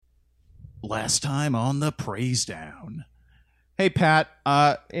Last time on the Praise Down. Hey, Pat.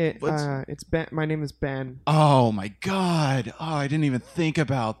 It's Ben. My name is Ben. Oh, my God. Oh, I didn't even think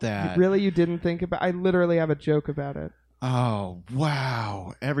about that. You didn't think about? I literally have a joke about it. Oh,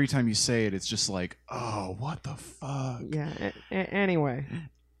 wow. Every time you say it, it's just like, oh, what the fuck? Yeah. Anyway.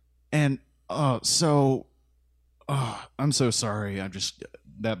 And, I'm so sorry. I'm just,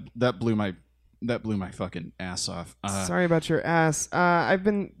 that blew my fucking ass off. Sorry about your ass. I've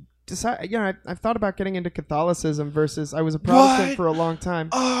thought about getting into Catholicism versus I was a Protestant for a long time.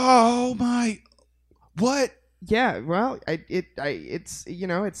 Oh my, what? Yeah, well, it's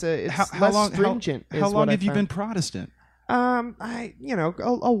less stringent. How long have you been Protestant? A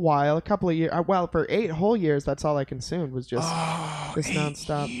while, a couple of years. Well, for 8 whole years, that's all I consumed was just this 8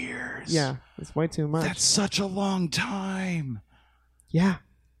 nonstop. years. Yeah, it's way too much. That's such a long time. Yeah,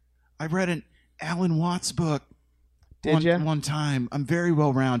 I read an Alan Watts book. Did you? One time. I'm very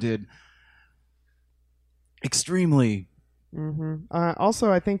well rounded. Extremely. Mm-hmm.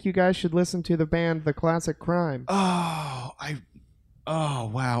 Also, I think you guys should listen to the band The Classic Crime. Oh,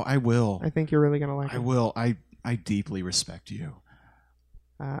 wow. I will. I think you're really gonna like it. I will. I deeply respect you.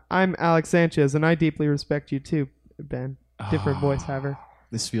 I'm Alex Sanchez, and I deeply respect you too, Ben. Different voice haver.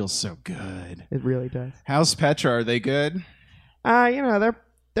 This feels so good. It really does. How's Petra? Are they good?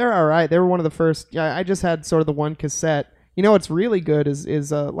 They're all right. They were one of the first. Yeah, I just had sort of the one cassette. You know what's really good is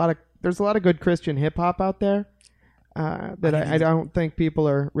there's a lot of good Christian hip hop out there that I don't think people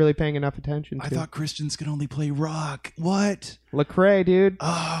are really paying enough attention to. I thought Christians could only play rock. What? Lecrae, dude.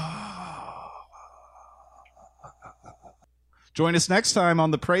 Join us next time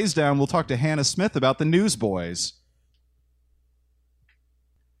on the Praise Down. We'll talk to Hannah Smith about the Newsboys.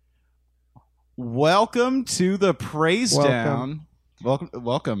 Welcome to the Praise Down.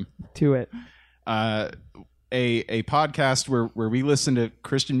 Welcome to it. A podcast where we listen to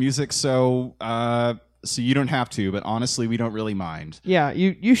Christian music, so you don't have to, but honestly, we don't really mind. Yeah,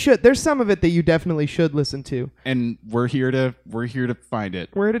 you should. There's some of it that you definitely should listen to, and we're here to find it.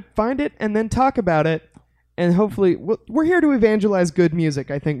 We're here to find it and then talk about it, and hopefully, we're here to evangelize good music.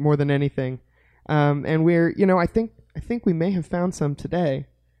 I think more than anything, and we're I think we may have found some today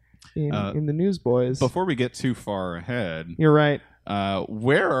in the Newsboys. Before we get too far ahead, you're right.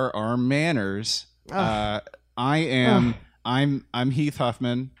 Where are our manners? I'm Heath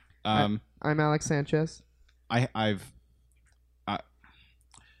Huffman. I'm Alex Sanchez. I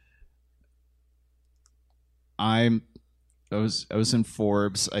was in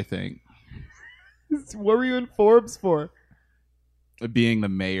Forbes, I think. What were you in Forbes for? Being the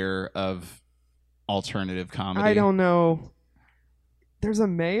mayor of alternative comedy. I don't know. There's a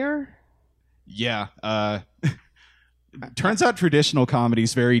mayor? Yeah. Turns out traditional comedy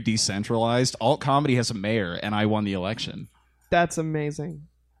is very decentralized. Alt comedy has a mayor, and I won the election. That's amazing.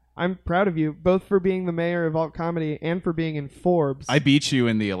 I'm proud of you, both for being the mayor of alt comedy and for being in Forbes. I beat you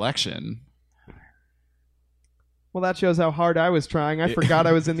in the election. Well, that shows how hard I was trying. I forgot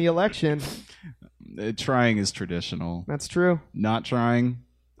I was in the election. Trying is traditional. That's true. Not trying,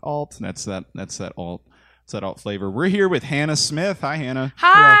 alt. That's that alt. It's that alt flavor. We're here with Hannah Smith. Hi, Hannah.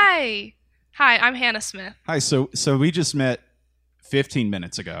 Hi. Hi, I'm Hannah Smith. Hi. So we just met 15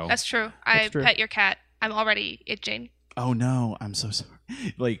 minutes ago. That's true. I pet your cat. I'm already itching. Oh no, I'm so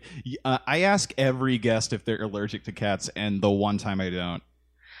sorry. I ask every guest if they're allergic to cats, and the one time I don't.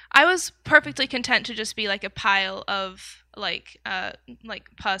 I was perfectly content to just be like a pile of like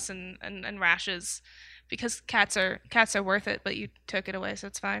pus and rashes, because cats are worth it. But you took it away, so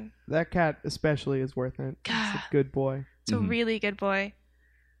it's fine. That cat especially is worth it. God. It's a good boy. It's a really good boy.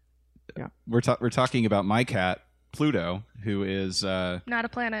 Yeah, we're talking about my cat Pluto, who is not a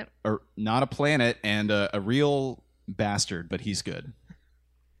planet, and a real bastard, but he's good.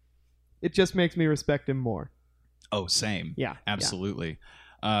 It just makes me respect him more. Oh, same. Yeah, absolutely.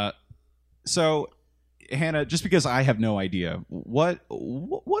 Yeah. So, Hannah, just because I have no idea, what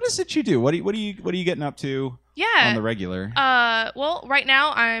is it you do? What are you getting up to? On the regular. Well, right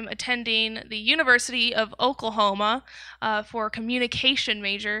now I'm attending the University of Oklahoma for a communication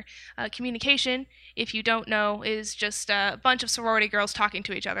major. Communication, if you don't know, is just a bunch of sorority girls talking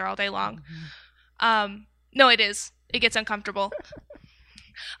to each other all day long. Mm-hmm. No, it is. It gets uncomfortable.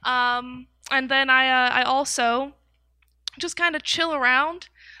 And then I also just kind of chill around,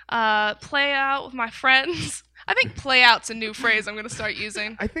 play out with my friends. I think play out's a new phrase I'm going to start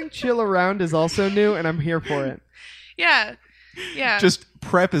using. I think chill around is also new, and I'm here for it. Yeah. Just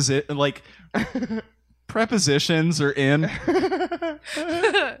prepositions are in.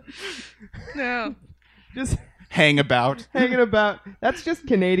 No. Just hang about. Hanging about. That's just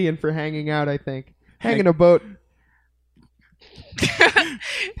Canadian for hanging out, I think. Hanging a boat.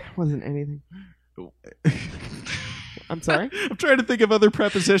 wasn't anything. I'm sorry? I'm trying to think of other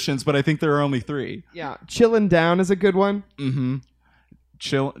prepositions, but I think there are only 3. Yeah. Chilling down is a good one. Mm-hmm.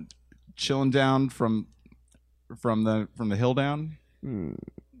 Chilling down from the hill down.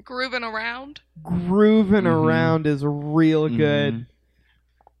 Grooving around. Grooving around is real good.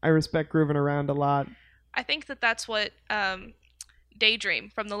 I respect grooving around a lot. I think that's what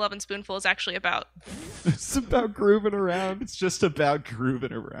Daydream from The Lovin' Spoonful is actually about. It's about grooving around. It's just about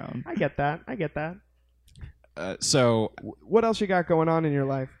grooving around. I get that. So, what else you got going on in your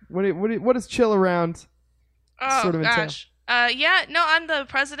life? What does chill around sort of entail? I'm the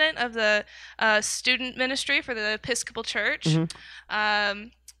president of the student ministry for the Episcopal Church.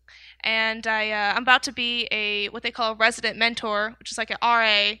 And I'm about to be what they call a resident mentor, which is like an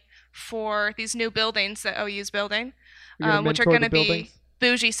RA for these new buildings that OU's building, which are going to be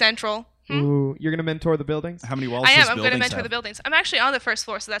bougie central. Ooh, you're going to mentor the buildings? How many walls I'm going to mentor the buildings. I'm actually on the first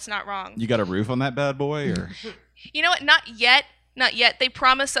floor, so that's not wrong. You got a roof on that bad boy? Or? You know what? Not yet. They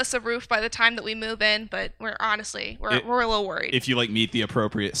promised us a roof by the time that we move in, but we're a little worried. If you meet the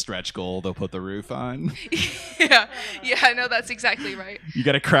appropriate stretch goal, they'll put the roof on. Yeah, I know that's exactly right. You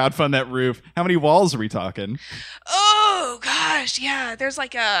got to crowdfund that roof. How many walls are we talking? Oh gosh, yeah. There's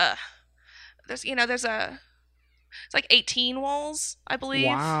like 18 walls, I believe.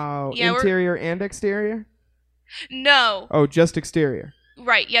 Wow. Yeah, interior and exterior? No. Oh, just exterior.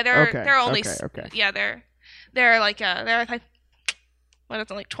 Right. Yeah, they're only okay. Yeah, they're like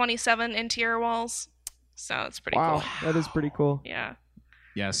 27 interior walls. So it's pretty cool. Wow, that is pretty cool. Yeah.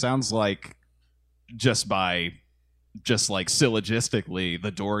 Yeah, sounds like just syllogistically,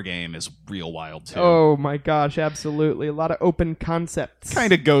 the door game is real wild too. Oh my gosh, absolutely. A lot of open concepts.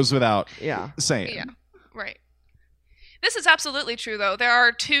 Kind of goes without saying. Yeah, right. This is absolutely true, though. There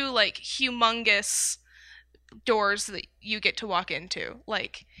are 2 humongous doors that you get to walk into.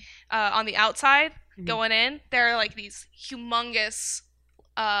 On the outside, going in, there are these humongous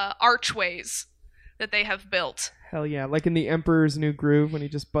archways that they have built. Hell yeah, like in the Emperor's New Groove when you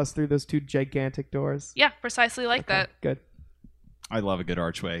just bust through those 2 gigantic doors. Yeah, precisely like that. Good. I love a good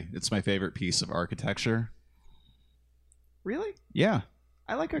archway. It's my favorite piece of architecture. Really? Yeah.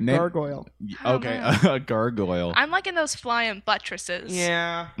 I like a gargoyle. Okay, a gargoyle. I'm liking those flying buttresses.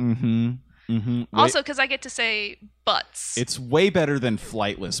 Yeah. Also, because I get to say butts. It's way better than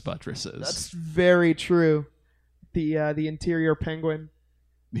flightless buttresses. That's very true. The interior penguin.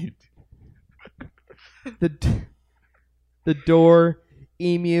 the door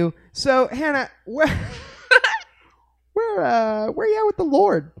emu. So Hannah, where you at with the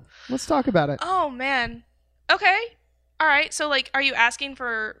Lord? Let's talk about it. Oh man. Okay. All right. So are you asking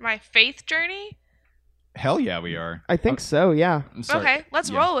for my faith journey? Hell yeah, we are. I think so. Yeah. Okay.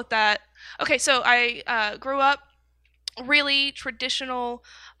 Let's roll with that. Okay. So I grew up really traditional,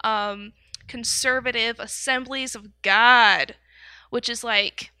 conservative Assemblies of God, which is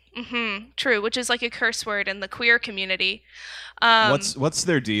true, which is like a curse word in the queer community. What's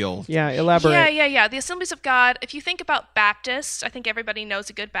their deal? Yeah, elaborate. Yeah. The Assemblies of God, if you think about Baptists, I think everybody knows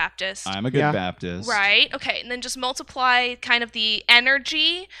a good Baptist. I'm a good Baptist. Right, okay, and then just multiply kind of the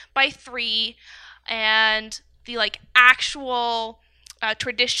energy by 3 and the actual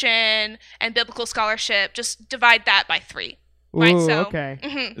tradition and biblical scholarship, just divide that by 3. Right, Ooh, so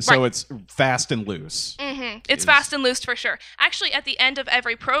okay. So it's fast and loose. It's fast and loose for sure. Actually, at the end of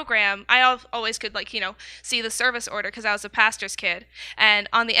every program, I always could see the service order because I was a pastor's kid, and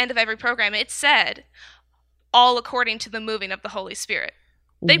on the end of every program, it said, "All according to the moving of the Holy Spirit."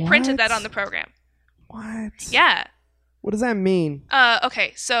 They printed that on the program. What? Yeah. What does that mean?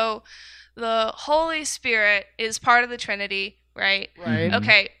 Okay, so the Holy Spirit is part of the Trinity, right? Right.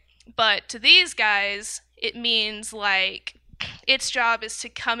 Okay, but to these guys, it means its job is to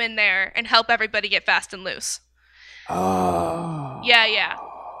come in there and help everybody get fast and loose. Oh. Yeah.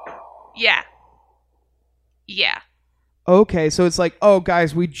 Okay, so it's oh,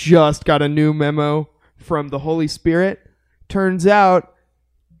 guys, we just got a new memo from the Holy Spirit. Turns out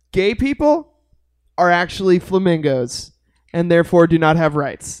gay people are actually flamingos and therefore do not have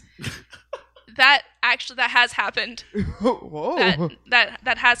rights. That has happened. Whoa.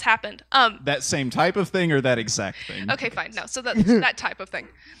 That has happened. That same type of thing or that exact thing? Okay, fine. No, so that type of thing.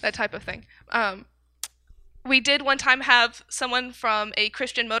 We did one time have someone from a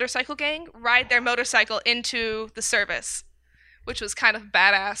Christian motorcycle gang ride their motorcycle into the service, which was kind of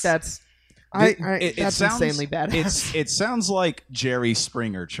badass. That's insanely badass. It sounds like Jerry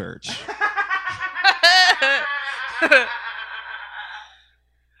Springer Church.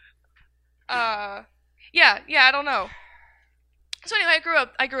 Yeah, I don't know. So anyway,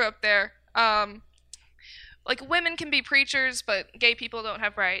 I grew up there. like women can be preachers, but gay people don't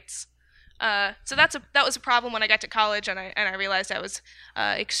have rights. So that was a problem when I got to college, and I realized I was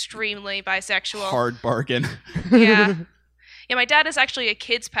extremely bisexual. Hard bargain. Yeah. Yeah, my dad is actually a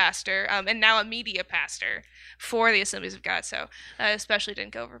kids pastor, and now a media pastor for the Assemblies of God, so that especially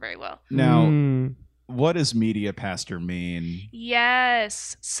didn't go over very well. Now, what does media pastor mean?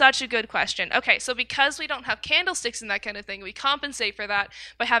 Yes, such a good question. Okay, so because we don't have candlesticks and that kind of thing, we compensate for that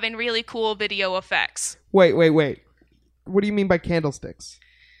by having really cool video effects. Wait. What do you mean by candlesticks?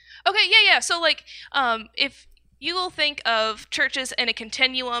 Okay, yeah. So, like, if you will think of churches in a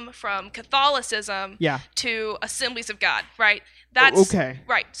continuum from Catholicism to Assemblies of God, right? That's okay.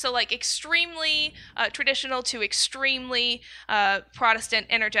 Right. So, like, extremely traditional to extremely Protestant,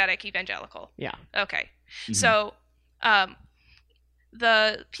 energetic, evangelical. Yeah. Okay. Mm-hmm. So,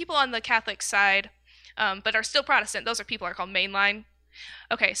 the people on the Catholic side, but are still Protestant, those people are called mainline.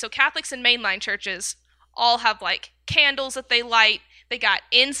 Okay, so Catholics and mainline churches all have, like, candles that they light. They got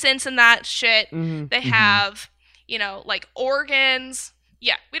incense and that shit. Mm-hmm. They have, like organs.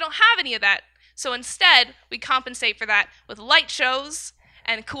 Yeah, we don't have any of that. So instead, we compensate for that with light shows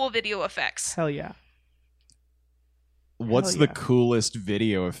and cool video effects. Hell yeah. What's the coolest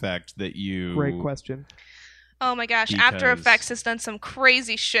video effect that you... Great question. Oh my gosh, After Effects has done some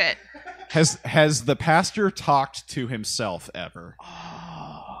crazy shit. Has the pastor talked to himself ever?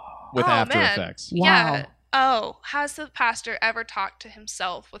 With After Effects? Wow. Yeah. Oh, has the pastor ever talked to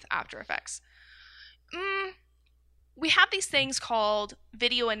himself with After Effects? We have these things called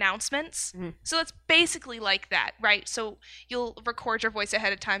video announcements. Mm. So it's basically like that, right? So you'll record your voice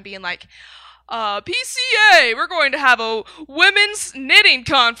ahead of time being like, PCA, we're going to have a women's knitting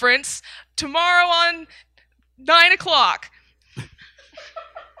conference tomorrow on 9 o'clock.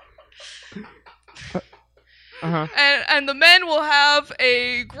 Uh-huh. And the men will have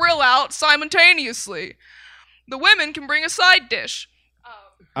a grill out simultaneously. The women can bring a side dish.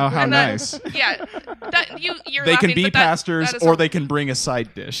 Oh, how nice. Yeah. You're they laughing, can be pastors or they can bring a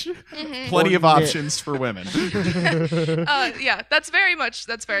side dish. Mm-hmm. Plenty of options for women. Yeah, that's very much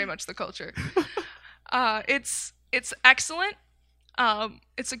the culture. It's excellent.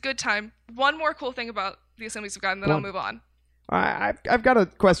 It's a good time. One more cool thing about the Assemblies of God, and then I'll move on. I've got a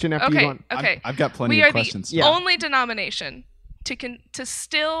question after you on. Okay. I've got plenty of questions. We are the only denomination to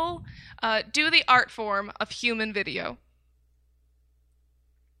still do the art form of human video.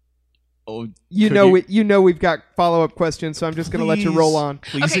 Oh, we've got follow-up questions, so I'm just going to let you roll on.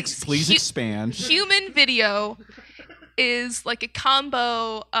 Please expand. Human video is like a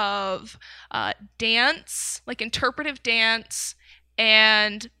combo of dance, like interpretive dance,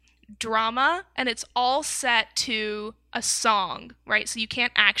 and drama, and it's all set to a song, right? So you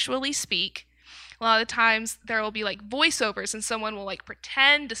can't actually speak. A lot of the times there will be like voiceovers and someone will like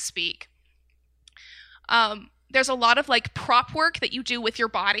pretend to speak. There's a lot of like prop work that you do with your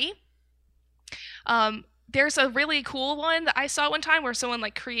body. There's a really cool one that I saw one time where someone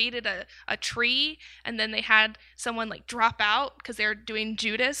like created a tree and then they had someone like drop out because they're doing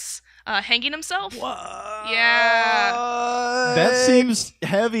Judas hanging himself. Whoa. Yeah. That seems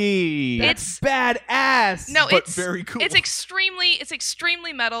heavy. It's badass. No, but it's very cool. It's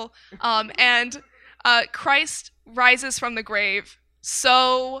extremely metal. And Christ rises from the grave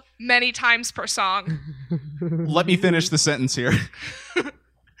so many times per song. Let me finish the sentence here.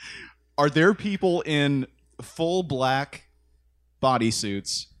 Are there people in full black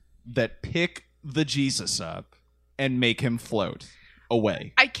bodysuits that pick the Jesus up and make him float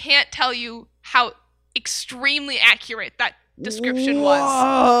away? I can't tell you how extremely accurate that description was.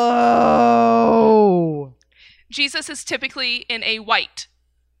 Whoa! Jesus is typically in a white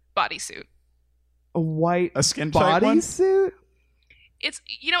bodysuit. A skin tight bodysuit? It's,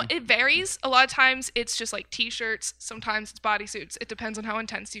 it varies. A lot of times it's just like t-shirts. Sometimes it's bodysuits. It depends on how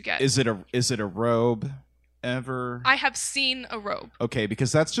intense you get. Is it a robe ever? I have seen a robe. Okay,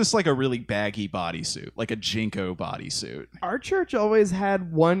 because that's just like a really baggy bodysuit, like a Jinko bodysuit. Our church always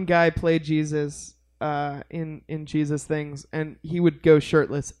had one guy play Jesus in Jesus things, and he would go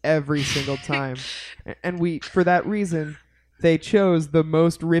shirtless every single time. And for that reason, they chose the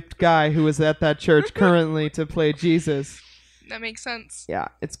most ripped guy who was at that church currently to play Jesus. That makes sense. Yeah,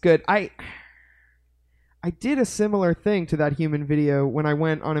 it's good. I did a similar thing to that human video when I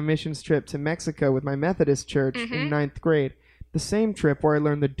went on a missions trip to Mexico with my Methodist church in 9th grade. The same trip where I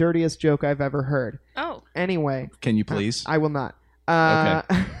learned the dirtiest joke I've ever heard. Oh. Anyway. Can you please? I will not.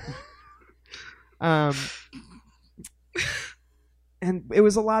 Okay. And it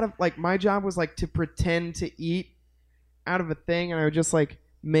was a lot of, like, my job was, like, to pretend to eat out of a thing, and I would just, like,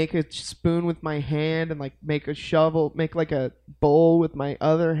 make a spoon with my hand and like make a shovel, make like a bowl with my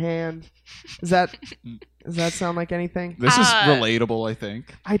other hand. Does that sound like anything? This is relatable, I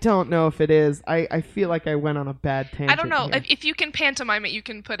think. I don't know if it is. I feel like I went on a bad tangent. I don't know. Here. If you can pantomime it, you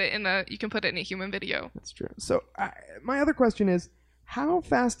can put it in a human video. That's true. So my other question is, how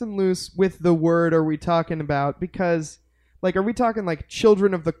fast and loose with the word are we talking about? Because like, are we talking like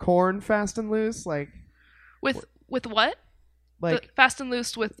Children of the Corn fast and loose? Like with what? Like fast and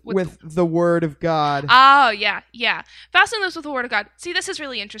loose with the word of God. Oh, yeah. Fast and loose with the word of God. See, this is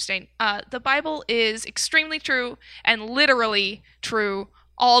really interesting. The Bible is extremely true and literally true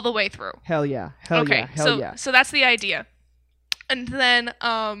all the way through. Hell yeah. Hell yeah. So that's the idea. And then,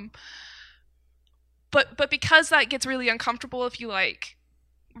 but because that gets really uncomfortable if you like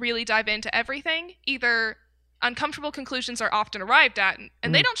really dive into everything, either uncomfortable conclusions are often arrived at,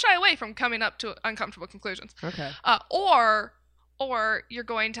 and they don't shy away from coming up to uncomfortable conclusions. Okay. Or you're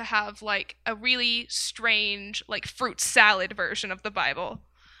going to have like a really strange like fruit salad version of the Bible,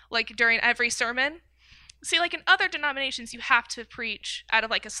 like during every sermon. See, like in other denominations, you have to preach out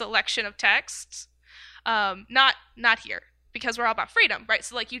of like a selection of texts. Not here, because we're all about freedom, right?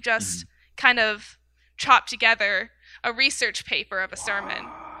 So like you just kind of chop together a research paper of a sermon.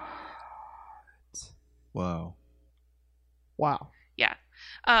 Wow. Yeah.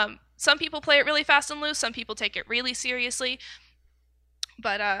 Some people play it really fast and loose. Some people take it really seriously.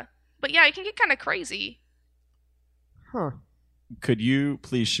 But yeah, it can get kind of crazy. Huh. Could you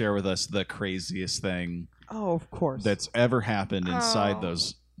please share with us the craziest thing? Oh, of course. That's ever happened inside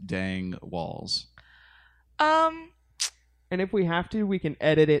those dang walls? And if we have to, we can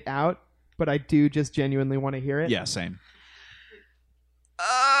edit it out. But I do just genuinely want to hear it. Yeah, same.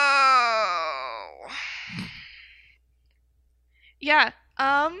 Oh. Yeah.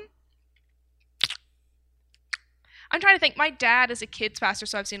 I'm trying to think. My dad is a kids pastor,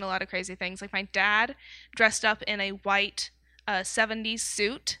 so I've seen a lot of crazy things. Like my dad dressed up in a white 70s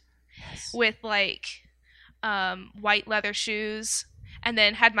suit with like white leather shoes, and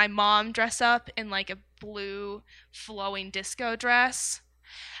then had my mom dress up in like a blue flowing disco dress,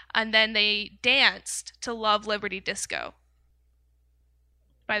 and then they danced to Love Liberty Disco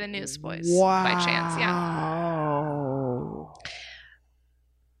by the Newsboys by chance. Yeah.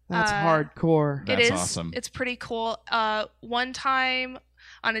 That's hardcore. That's awesome. It's pretty cool. One time,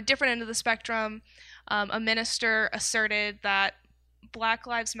 on a different end of the spectrum, a minister asserted that Black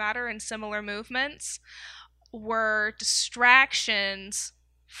Lives Matter and similar movements were distractions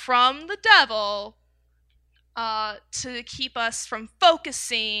from the devil to keep us from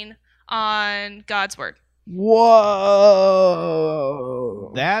focusing on God's word. Whoa.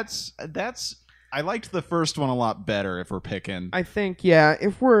 That's I liked the first one a lot better if we're picking. I think, yeah,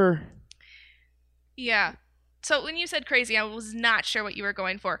 if we're... Yeah. So when you said crazy, I was not sure what you were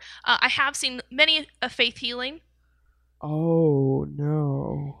going for. I have seen many a faith healing. Oh,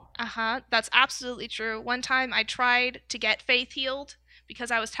 no. That's absolutely true. One time I tried to get faith healed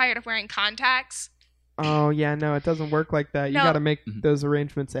because I was tired of wearing contacts. Oh, yeah, no, it doesn't work like that. You got to make those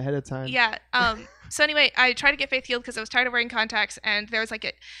arrangements ahead of time. Yeah. So anyway, I tried to get faith healed because I was tired of wearing contacts, and there was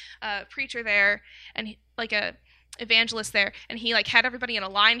like a preacher there, and like a evangelist there, and he like had everybody in a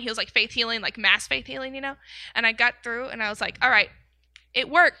line. He was like faith healing, like mass faith healing, you know. And I got through, and I was like, all right, it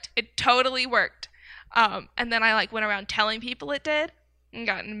worked. It totally worked. And then I like went around telling people it did, and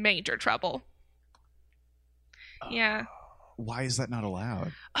got in major trouble. Yeah. Why is that not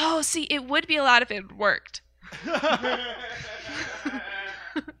allowed? Oh, see, it would be allowed if it worked.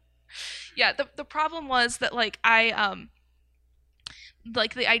 Yeah, the problem was that like I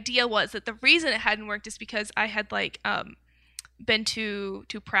like the idea was that the reason it hadn't worked is because I had like been too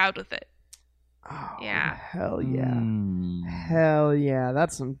proud with it. Oh, yeah. Hell yeah. Hell yeah.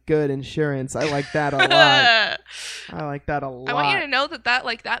 That's some good insurance. I like that a lot. I like that a lot. I want you to know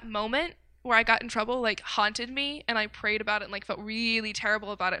that moment where I got in trouble like haunted me, and I prayed about it and like felt really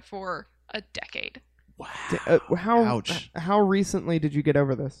terrible about it for a decade. Wow. How recently did you get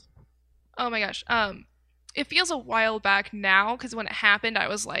over this? Oh my gosh. It feels a while back now, because when it happened, I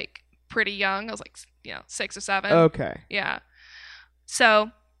was like pretty young. I was like, 6 or 7. Okay. Yeah. So,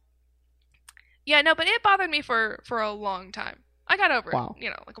 yeah, no, but it bothered me for a long time. I got over it,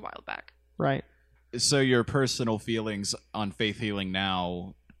 like a while back. Right. So your personal feelings on faith healing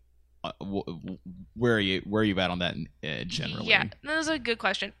now, where are you at on that generally? Yeah, that was a good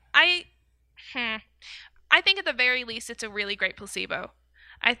question. I think at the very least it's a really great placebo.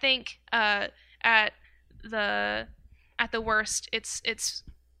 I think at the worst it's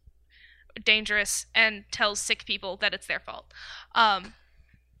dangerous and tells sick people that it's their fault.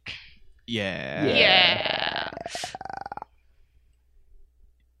 Yeah.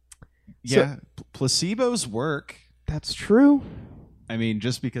 Yeah, placebos work. That's true. I mean,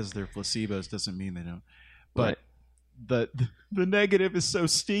 just because they're placebos doesn't mean they don't. But the negative is so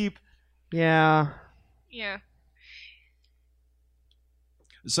steep. Yeah. Yeah.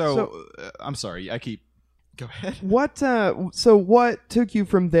 So I'm sorry. Go ahead. What? So what took you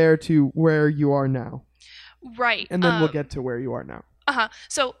from there to where you are now? Right. And then we'll get to where you are now.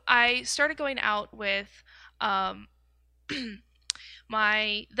 So I started going out with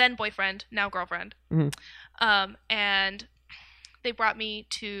my then boyfriend, now girlfriend. Mm-hmm. And they brought me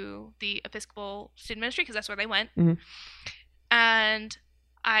to the Episcopal Student Ministry because that's where they went. Mm-hmm. And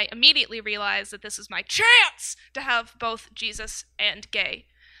I immediately realized that this is my chance to have both Jesus and gay.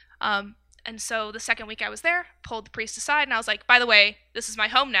 And so the second week I was there, pulled the priest aside, and I was like, by the way, this is my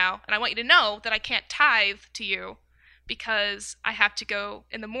home now, and I want you to know that I can't tithe to you because I have to go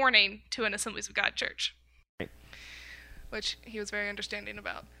in the morning to an Assemblies of God church. Right. Which he was very understanding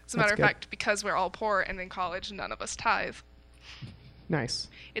about. As a That's matter of good. fact, because we're all poor and in college, none of us tithe. Nice.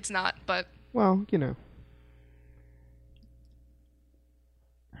 It's not, but... Well, you know.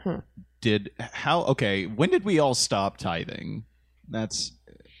 Huh. Okay, when did we all stop tithing?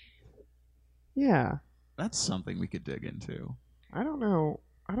 Yeah. That's something we could dig into. I don't know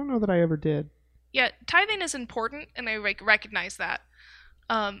that I ever did. Yeah, tithing is important, and I recognize that.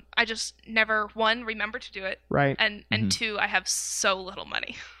 I just never, one, remember to do it, Right. and two, I have so little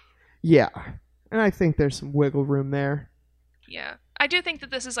money. Yeah. And I think there's some wiggle room there. Yeah. I do think that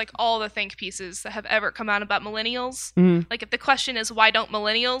this is like all the think pieces that have ever come out about millennials. Mm-hmm. Like if the question is why don't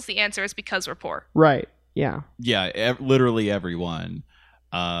millennials, the answer is because we're poor. Right. Yeah. Yeah, literally everyone.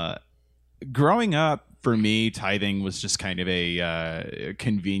 Growing up, for me, tithing was just kind of a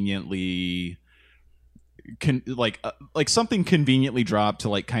conveniently... like something conveniently dropped to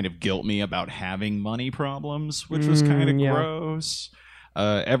like kind of guilt me about having money problems, which was kind of gross.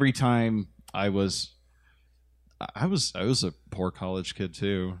 Every time I was a poor college kid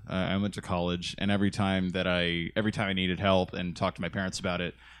too. I went to college, and every time I needed help and talked to my parents about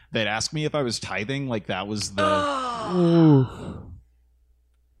it, they'd ask me if I was tithing. Like that was the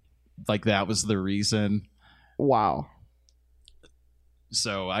that was the reason. Wow.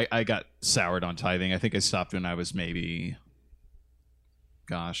 So I got soured on tithing. I think I stopped when I was maybe,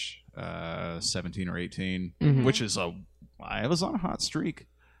 17 or 18, which is I was on a hot streak.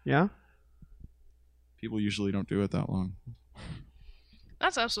 Yeah. People usually don't do it that long.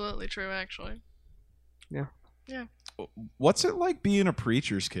 That's absolutely true, actually. Yeah. Yeah. What's it like being a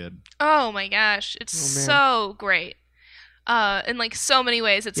preacher's kid? Oh my gosh, it's so great. In like so many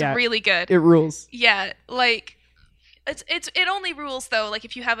ways, it's really good. It rules. Yeah, like it only rules though, like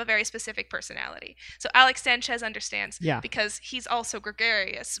if you have a very specific personality. So Alex Sanchez understands, because he's also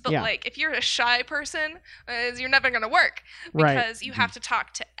gregarious. But like if you're a shy person, you're never gonna work because you have to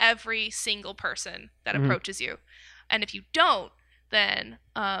talk to every single person that approaches you, and if you don't, then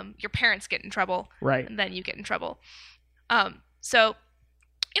your parents get in trouble, right? And then you get in trouble. So.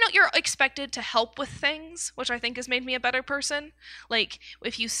 You're expected to help with things, which I think has made me a better person. Like,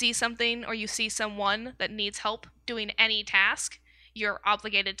 if you see something or you see someone that needs help doing any task, you're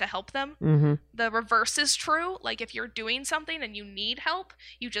obligated to help them. Mm-hmm. The reverse is true. Like, if you're doing something and you need help,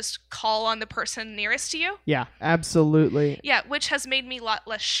 you just call on the person nearest to you. Yeah, absolutely. Yeah, which has made me a lot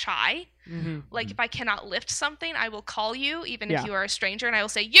less shy. Mm-hmm. Like, if I cannot lift something, I will call you, even if you are a stranger, and I will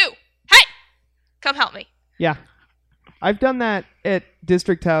say, hey, come help me. Yeah. I've done that at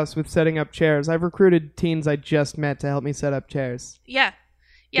District House with setting up chairs. I've recruited teens I just met to help me set up chairs. Yeah.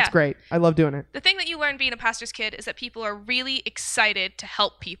 It's great. I love doing it. The thing that you learn being a pastor's kid is that people are really excited to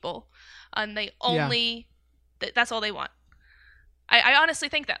help people. And they only... that's all they want. I honestly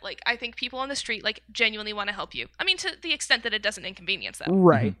think that. Like, I think people on the street, like, genuinely want to help you. I mean, to the extent that it doesn't inconvenience them.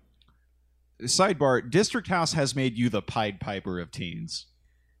 Right. Sidebar, District House has made you the Pied Piper of teens.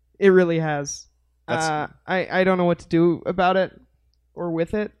 It really has. I don't know what to do about it or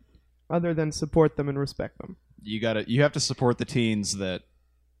with it other than support them and respect them. You have to support the teens that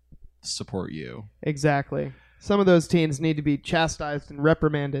support you. Exactly. Some of those teens need to be chastised and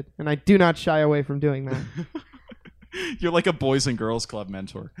reprimanded, and I do not shy away from doing that. You're like a Boys and Girls Club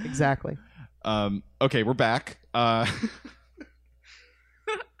mentor. Exactly. Okay, we're back.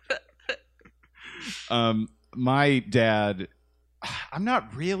 My dad... I'm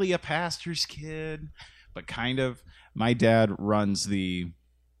not really a pastor's kid, but kind of. My dad runs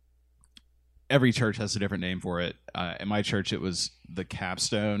every church has a different name for it. In my church, it was the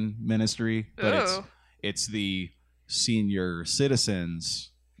Capstone Ministry, but it's the senior citizens.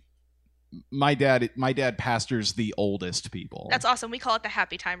 My dad pastors the oldest people. That's awesome. We call it the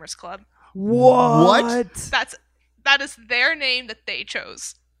Happy Timers Club. What? That is their name that they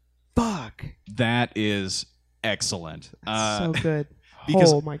chose. Fuck. That is excellent. So good.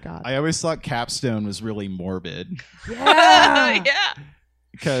 Because oh my god. I always thought Capstone was really morbid. Yeah. Yeah.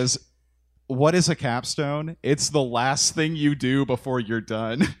 Because what is a capstone? It's the last thing you do before you're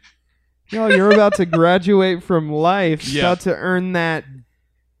done. Yo, you're about to graduate from life. Yeah. About to earn that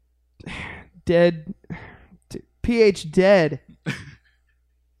PH dead.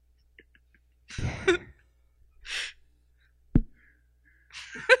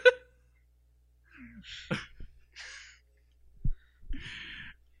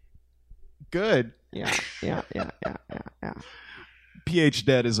 Good. Yeah. PH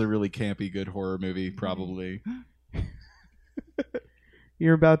Dead is a really campy, good horror movie, probably.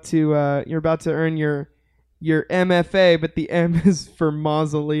 You're about to earn your MFA, but the M is for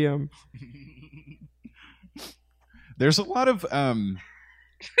mausoleum. There's a lot of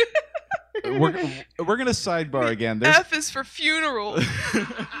we're gonna sidebar again. There's F is for funeral.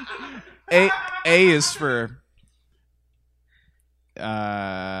 A is for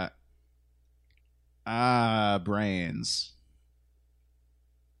brains.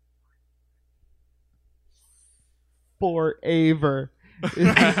 Forever.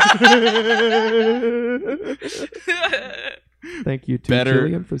 Thank you to Better-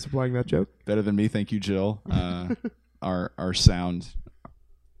 Jillian for supplying that joke. Better than me, thank you, Jill. Our sound,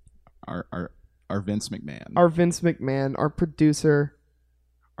 our Vince McMahon, Our Vince McMahon, our producer,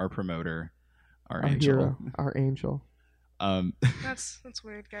 our promoter, our our angel. hero, our angel. That's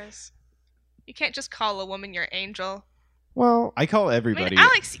weird, guys. You can't just call a woman your angel. Well, I call I everybody. mean,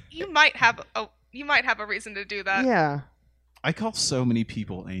 Alex, you might have a reason to do that. yeah. I call so many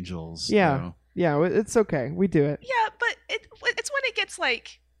people angels. Yeah. though. Yeah, it's okay. We do it. Yeah, but it's when it gets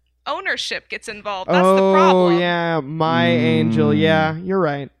like ownership gets involved. That's the problem. Oh, yeah, my angel. Yeah, you're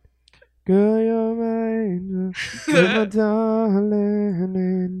right. Girl, you're my angel. You're my darling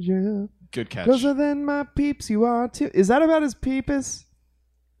angel. Good catch. Closer than my peeps you are too. Is that about his peepus?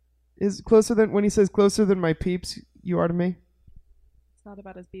 Is closer than when he says closer than my peeps you are to me? It's not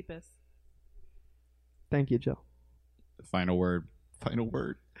about his beepus. Thank you, Jill. Final word.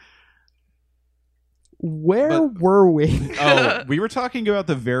 Where were we? Oh, we were talking about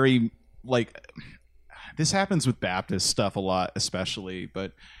the very, this happens with Baptist stuff a lot, especially,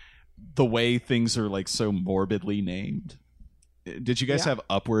 but the way things are so morbidly named. Did you guys have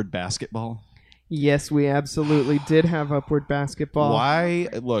Upward Basketball? Yes, we absolutely did have Upward Basketball. Why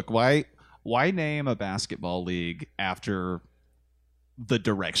name a basketball league after the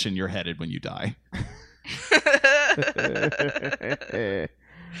direction you're headed when you die?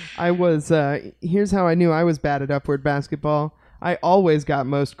 I was here's how I knew I was bad at Upward Basketball. I always got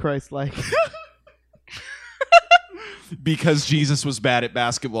most Christ-like. Because Jesus was bad at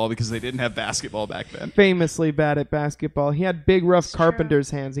basketball because they didn't have basketball back then. Famously bad at basketball. He had big rough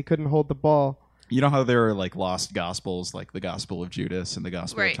carpenter's hands. He couldn't hold the ball. You know how there are lost gospels, like the Gospel of Judas and the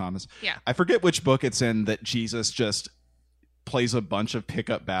Gospel of Thomas? Yeah. I forget which book it's in that Jesus just plays a bunch of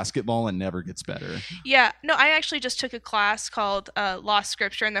pickup basketball and never gets better. Yeah, no, I actually just took a class called Lost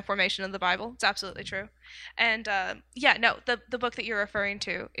Scripture and the Formation of the Bible. It's absolutely true. And the book that you're referring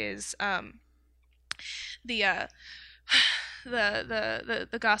to is the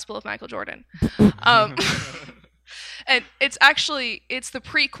Gospel of Michael Jordan. And it's the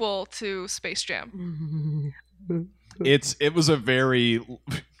prequel to Space Jam. It was a very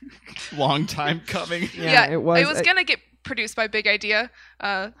long time coming. Yeah, it was. It was gonna get produced by Big Idea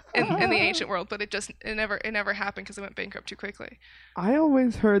in the ancient world, but it never happened because it went bankrupt too quickly. I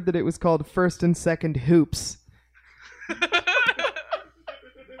always heard that it was called First and Second Hoops.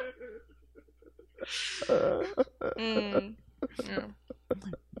 Yeah.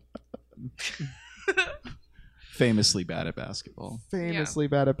 Famously bad at basketball. Famously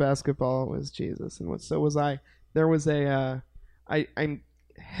bad at basketball was Jesus, and so was I. There was I'm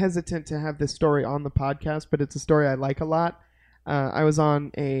hesitant to have this story on the podcast, but it's a story I like a lot. I was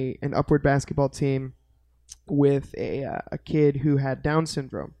on an Upward Basketball team with a kid who had Down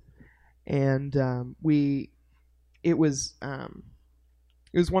syndrome, and it was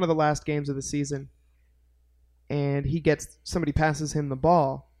one of the last games of the season, and somebody passes him the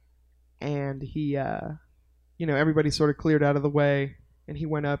ball, and he everybody sort of cleared out of the way, and he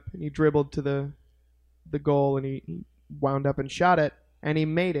went up and he dribbled to the goal, and he wound up and shot it, and he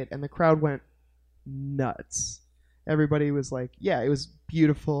made it, and the crowd went nuts. Everybody was like, yeah, it was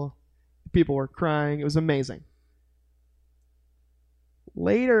beautiful. People were crying. It was amazing.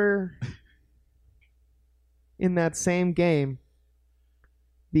 Later in that same game,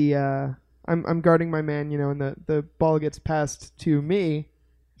 I'm guarding my man, and the ball gets passed to me,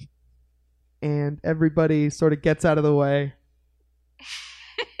 and everybody sort of gets out of the way.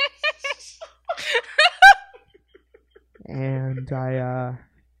 And I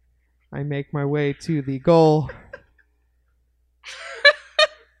make my way to the goal.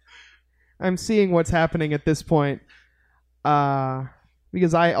 I'm seeing what's happening at this point.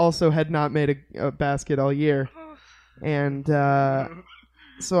 Because I also had not made a basket all year. And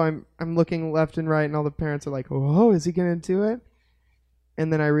so I'm looking left and right, and all the parents are like, "Oh, is he gonna do it?"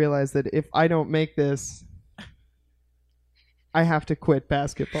 And then I realize that if I don't make this, I have to quit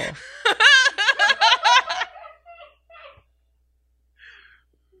basketball.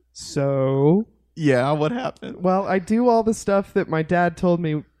 So, Yeah, what happened? well, I do all the stuff that my dad told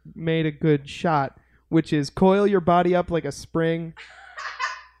me made a good shot, which is coil your body up like a spring,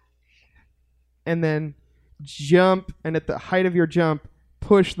 and then jump, and at the height of your jump,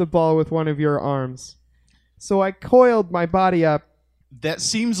 push the ball with one of your arms. So I coiled my body up. That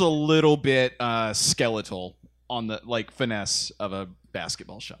seems a little bit skeletal on the finesse of a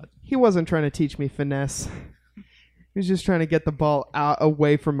basketball shot. He wasn't trying to teach me finesse. He was just trying to get the ball out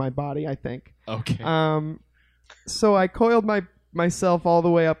away from my body, I think. Okay. So I coiled myself all the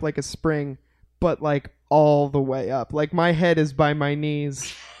way up like a spring, but like all the way up. Like my head is by my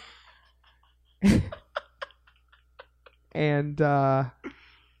knees. And I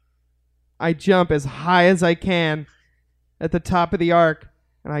jump as high as I can at the top of the arc,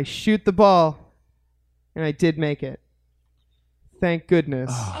 and I shoot the ball, and I did make it. Thank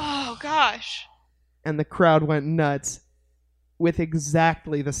goodness. Oh gosh. And the crowd went nuts with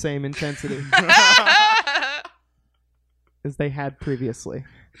exactly the same intensity as they had previously.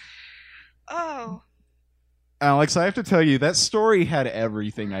 Oh. Alex, I have to tell you, that story had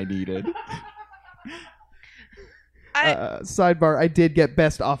everything I needed. Sidebar, I did get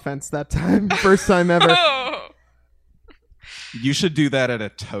best offense that time. First time ever. Oh. You should do that at a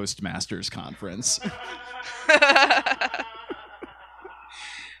Toastmasters conference.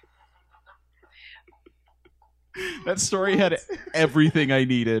 That story had everything I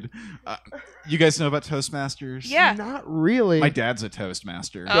needed. You guys know about Toastmasters? Yeah. Not really. My dad's a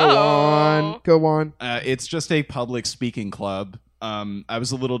Toastmaster. Go on. It's just a public speaking club. I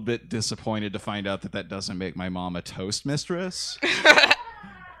was a little bit disappointed to find out that doesn't make my mom a toast mistress.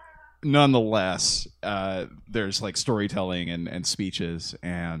 Nonetheless, there's like storytelling and speeches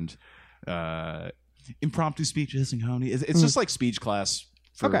and impromptu speeches and comedy. It's just like speech class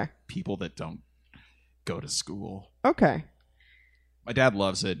for people that don't go to school. Okay. My dad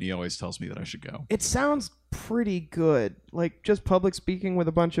loves it, and he always tells me that I should go. It sounds pretty good. Like just public speaking with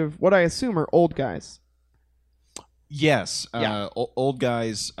a bunch of what I assume are old guys. Yes, Yeah. Old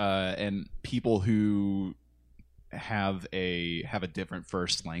guys and people who have a different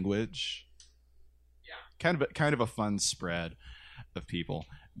first language. Yeah, kind of a fun spread of people.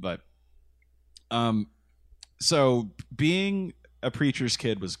 But so being a preacher's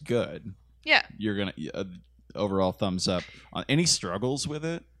kid was good. Yeah. You're gonna overall thumbs up. On any struggles with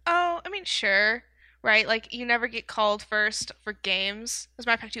it? Oh, I mean, sure. Right? Like, you never get called first for games. As a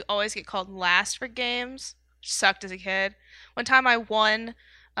matter of fact, you always get called last for games. Which sucked as a kid. One time I won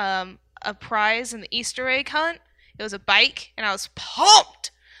a prize in the Easter egg hunt. It was a bike, and I was pumped.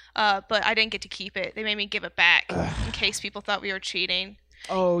 But I didn't get to keep it. They made me give it back in case people thought we were cheating.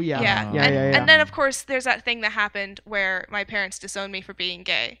 Oh, yeah. Yeah. Yeah. And then, of course, there's that thing that happened where my parents disowned me for being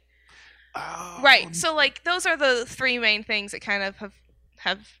gay. Oh. Right. So, like, those are the three main things that kind of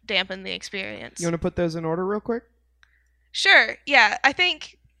have dampened the experience. You want to put those in order real quick? Sure. Yeah. I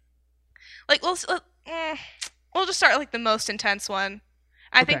think, like, we'll just start like the most intense one.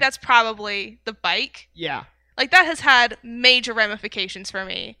 I think that's probably the bike. Yeah. Like, that has had major ramifications for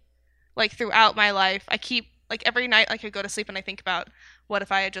me. Like, throughout my life, I keep, like, every night I could go to sleep and I think about, what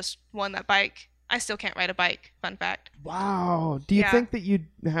if I had just won that bike? I still can't ride a bike. Fun fact. Wow. Do you think that you'd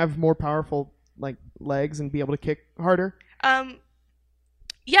have more powerful like legs and be able to kick harder?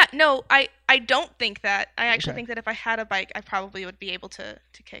 Yeah, no, I don't think that. I actually think that if I had a bike, I probably would be able to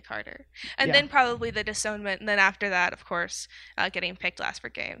kick harder. And then probably the disownment, and then after that, of course, getting picked last for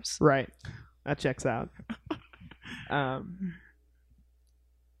games. Right. That checks out.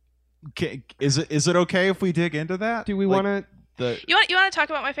 Okay, is it okay if we dig into that? Do we want to? You want to talk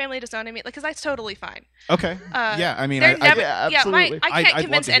about my family disowning me? Like, because that's totally fine. Okay. Yeah, I mean, absolutely. I can't I'd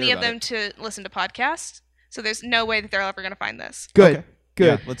convince love to any hear of about them to listen to podcasts. So there's no way that they're ever going to find this. Good. Okay.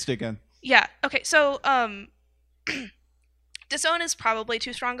 Good. Yeah, let's dig in. Yeah. Okay. So, disown is probably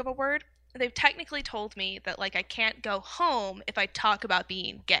too strong of a word. They've technically told me that, like, I can't go home if I talk about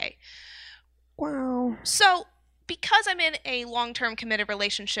being gay. Wow. So, because I'm in a long-term committed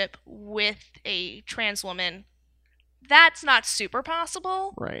relationship with a trans woman, that's not super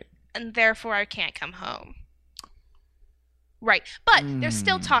possible. Right. And therefore I can't come home. Right. But they're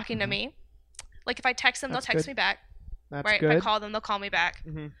still talking to me. Like, if I text them, they'll text me back. That's right? good. If I call them, they'll call me back.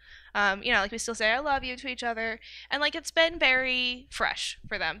 You know, like we still say I love you to each other, and like it's been very fresh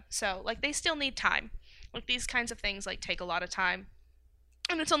for them. So like they still need time. Like these kinds of things like take a lot of time,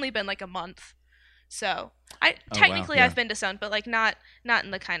 and it's only been like a month. So I technically yeah. I've been disowned, but like not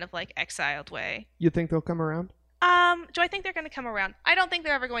in the kind of like exiled way. You think they'll come around? Do I think they're going to come around? I don't think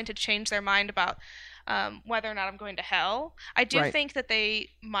they're ever going to change their mind about whether or not I'm going to hell. I do Right. think that they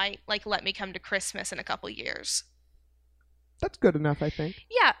might like let me come to Christmas in a couple years. That's good enough, I think.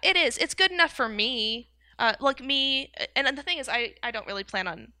 Yeah, it is. It's good enough for me. Like me, and the thing is, I don't really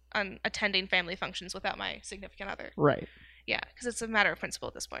plan on attending family functions without my significant other. Right. Yeah, because it's a matter of principle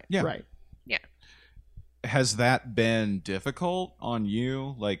at this point. Yeah. Right. Yeah. Has that been difficult on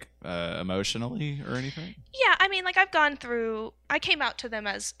you, like emotionally or anything? Yeah, I mean, like I came out to them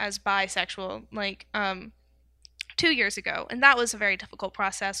as bisexual, like 2 years ago, and that was a very difficult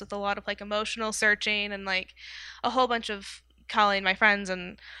process with a lot of like emotional searching and like a whole bunch of calling my friends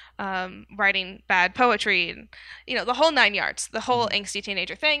and writing bad poetry and you know the whole 9 yards, the whole angsty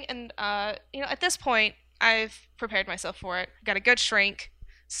teenager thing. And you know, at this point, I've prepared myself for it. Got a good shrink,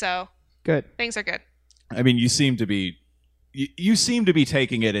 so Good. things are good. I mean, you seem to be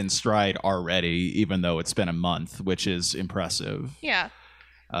taking it in stride already, even though it's been a month, which is impressive. Yeah.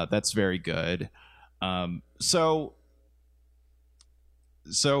 That's very good. So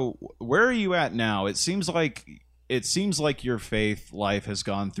where are you at now? It seems like your faith life has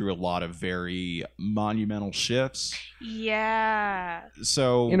gone through a lot of very monumental shifts. Yeah.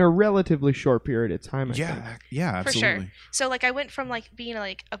 So In a relatively short period of time, I think. yeah, For absolutely. sure. So like I went from like being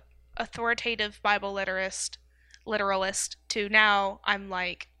like a authoritative Bible literalist to now I'm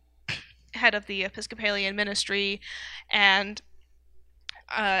like head of the Episcopalian ministry, and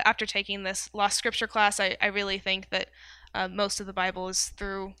after taking this lost scripture class, I really think that most of the Bible is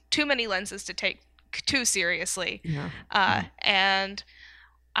through too many lenses to take too seriously. Yeah. And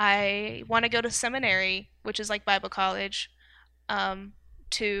I want to go to seminary, which is like Bible college,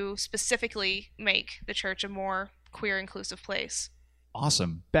 to specifically make the church a more queer inclusive place.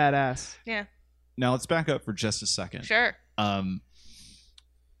 Awesome. Badass. Yeah. Now let's back up for just a second. Sure.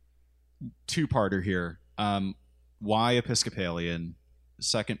 Two-parter here. Why Episcopalian?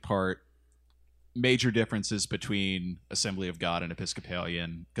 Second part, major differences between Assembly of God and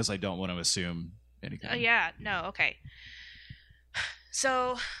Episcopalian, because I don't want to assume anything. Yeah, no, okay.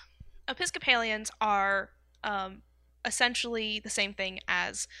 So, Episcopalians are essentially the same thing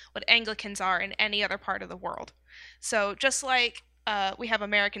as what Anglicans are in any other part of the world. So, just like we have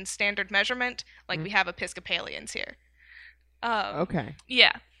American Standard Measurement, like we have Episcopalians here. Okay.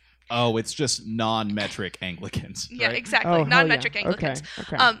 Yeah. Oh, it's just non-metric Anglicans. Yeah, right? exactly. Oh, hell Non-metric yeah. Anglicans.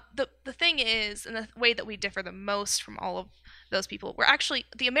 Okay. The thing is, and the way that we differ the most from all of those people, we're actually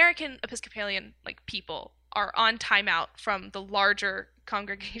the American Episcopalian like people are on timeout from the larger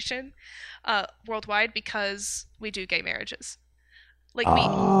congregation worldwide because we do gay marriages. Like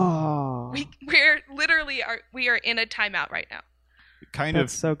Oh. we're literally we are in a timeout right now.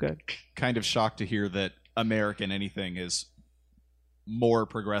 That's so good. Kind of shocked to hear that American anything is more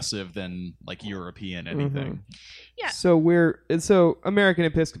progressive than like European anything. Yeah. So American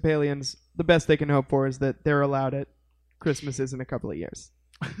Episcopalians, the best they can hope for is that they're allowed at Christmases in a couple of years.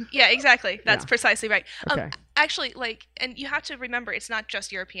 Yeah, exactly. That's Yeah. precisely right. Okay. Actually, like, and you have to remember, it's not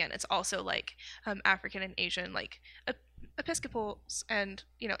just European. It's also like African and Asian. Like Episcopals and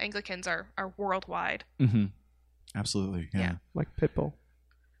Anglicans are worldwide. Mm-hmm. Absolutely. Yeah. Like Pitbull.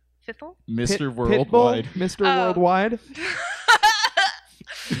 Fithel? Mr. Worldwide. Pitbull, Mr. Oh. Worldwide.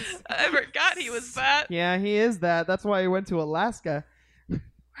 I forgot he was that. Yeah, he is that. That's why he went to Alaska.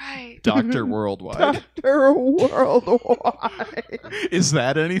 Right. Dr. Worldwide. Dr. Worldwide. Is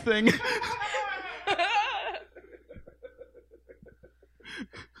that anything?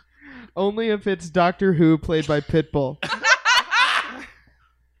 Only if it's Doctor Who played by Pitbull.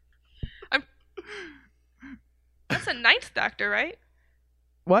 That's a ninth Doctor, right?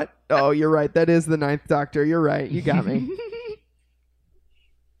 What? Oh, you're right. That is the ninth Doctor. You're right. You got me.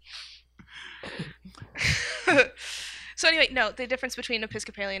 So anyway, no, the difference between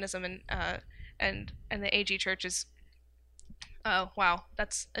Episcopalianism and the AG Church is, oh wow,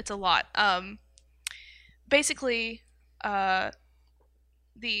 it's a lot. Basically, the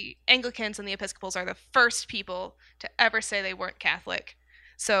Anglicans and the Episcopals are the first people to ever say they weren't Catholic.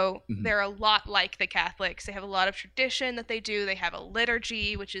 So they're a lot like the Catholics. They have a lot of tradition that they do. They have a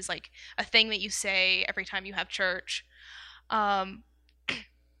liturgy, which is like a thing that you say every time you have church.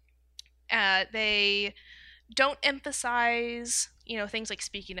 They don't emphasize, things like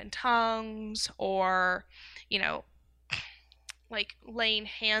speaking in tongues or, like laying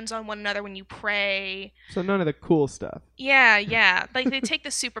hands on one another when you pray. So none of the cool stuff. Yeah. Like they take the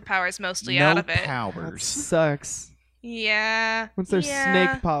superpowers mostly no out of it. That powers. sucks. Yeah. What's their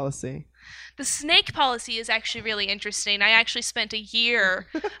yeah. snake policy? The snake policy is actually really interesting. I actually spent a year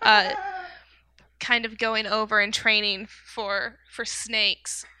kind of going over and training for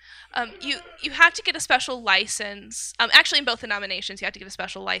snakes. You have to get a special license. Actually, in both denominations, you have to get a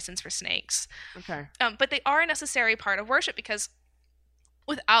special license for snakes. Okay. But they are a necessary part of worship because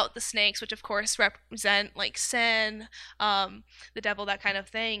without the snakes, which of course represent like sin, the devil, that kind of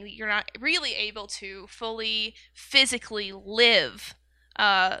thing, you're not really able to fully physically live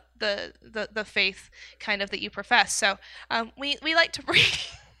the faith kind of that you profess. So we like to bring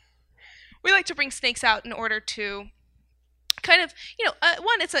we like to bring snakes out in order to kind of,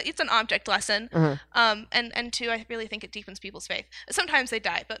 one, it's an object lesson, and two, I really think it deepens people's faith. Sometimes they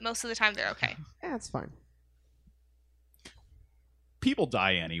die, but most of the time they're okay. Yeah, it's fine. People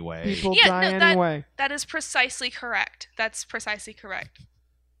die anyway. People die anyway. That is precisely correct. That's precisely correct.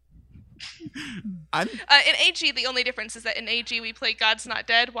 In AG, the only difference is that in AG we play God's Not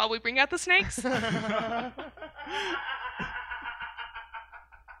Dead while we bring out the snakes.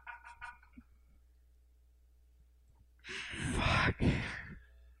 Fuck.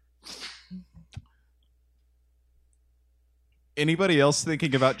 Anybody else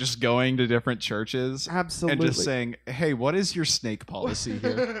thinking about just going to different churches? Absolutely. And just saying, hey, what is your snake policy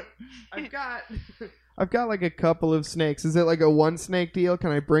here? I've got like a couple of snakes. Is it like a one snake deal?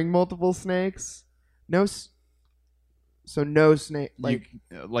 Can I bring multiple snakes? No. So no snake.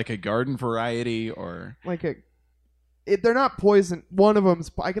 Like a garden variety or... They're not poison. One of them's...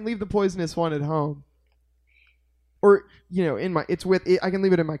 I can leave the poisonous one at home. Or, I can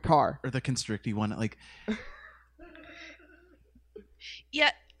leave it in my car. Or the constricty one, Yeah,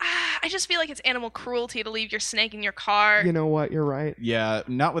 I just feel like it's animal cruelty to leave your snake in your car. You know what? You're right. Yeah,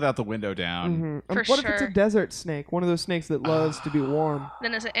 not without the window down. Mm-hmm. What if it's a desert snake? One of those snakes that loves to be warm.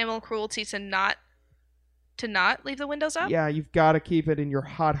 Then is it animal cruelty to not leave the windows up? Yeah, you've got to keep it in your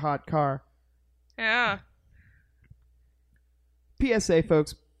hot car. Yeah. PSA,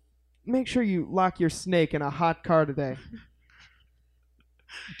 folks, make sure you lock your snake in a hot car today.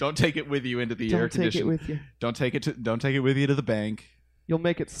 Don't take it with you into the air conditioning. Don't take it with you. Don't take it with you to the bank. You'll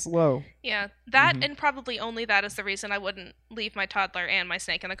make it slow. Yeah, that and probably only that is the reason I wouldn't leave my toddler and my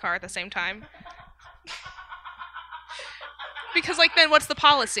snake in the car at the same time. Because, then what's the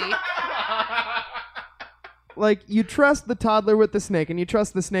policy? You trust the toddler with the snake, and you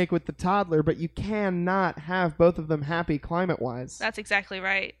trust the snake with the toddler, but you cannot have both of them happy climate-wise. That's exactly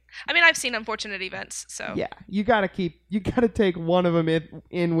right. I mean, I've seen unfortunate events, so... Yeah, you gotta take one of them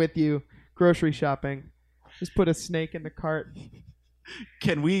in with you grocery shopping. Just put a snake in the cart.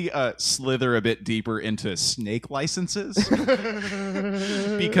 Can we slither a bit deeper into snake licenses?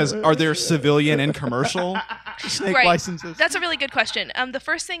 Because are there civilian and commercial snake licenses? That's a really good question. The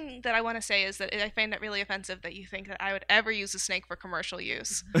first thing that I want to say is that I find it really offensive that you think that I would ever use a snake for commercial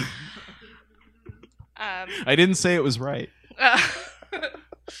use. I didn't say it was right.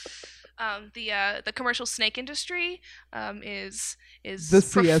 The commercial snake industry is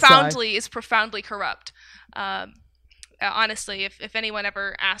profoundly corrupt. Honestly, if anyone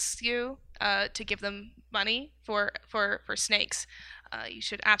ever asks you to give them money for snakes, you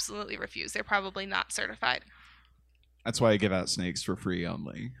should absolutely refuse. They're probably not certified. That's why I give out snakes for free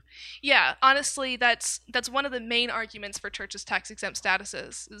only. Yeah, honestly, that's one of the main arguments for churches' tax-exempt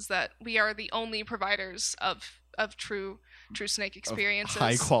statuses, is that we are the only providers of true snake experiences. Of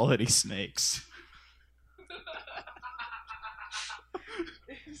high-quality snakes.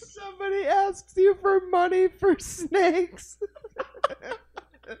 If somebody asks you for money for snakes,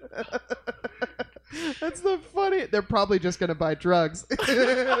 that's the funny. They're probably just gonna buy drugs.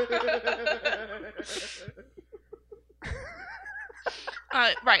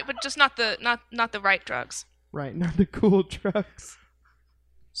 Right, but just not the right drugs. Right, not the cool drugs.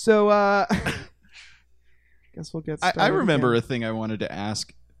 So, guess we'll get started. I remember again. a thing I wanted to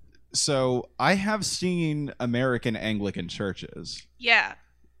ask. So I have seen American Anglican churches. Yeah.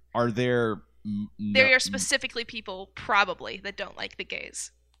 Are there... There are specifically people, probably, that don't like the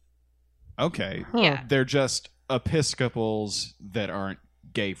gays. Okay. Huh. Yeah. They're just Episcopals that aren't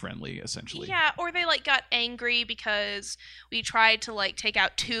gay-friendly, essentially. Yeah, or they, got angry because we tried to, take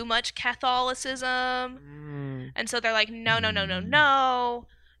out too much Catholicism. And so they're like, no.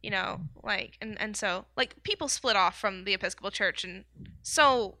 And so, people split off from the Episcopal Church in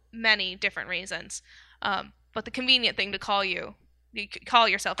so many different reasons. But the convenient thing to call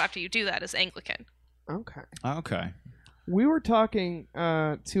yourself after you do that is Okay. Okay. We were talking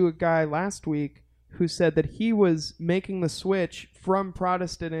to a guy last week who said that he was making the switch from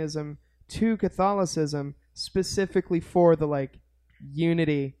Protestantism to Catholicism specifically for the like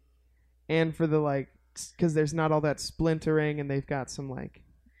unity and for the like because there's not all that splintering and they've got some like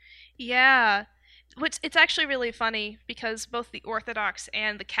Yeah. It's actually really funny because both the Orthodox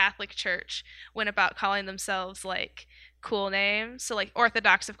and the Catholic Church went about calling themselves like cool names. So like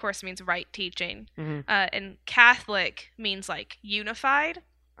Orthodox, of course, means right teaching, and Catholic means like unified.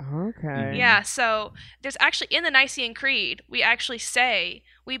 okay. Yeah. So there's actually in the Nicene Creed, we actually say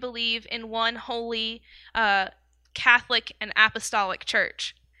we believe in one holy Catholic and Apostolic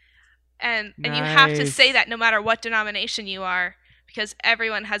Church, and you have to say that no matter what denomination you are. Because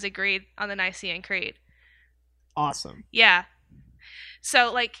everyone has agreed on the Nicene Creed. Awesome. Yeah.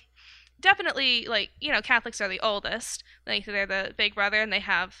 So, like, definitely, like, you know, Catholics are the oldest. Like, they're the big brother, and they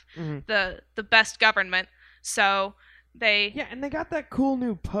have the best government. So, Yeah, and they got that cool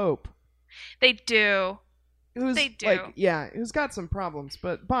new pope. They do. They do. Like, yeah, who's got some problems,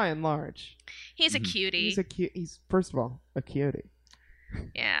 but by and large. He's a cutie. He's, first of all, a cutie.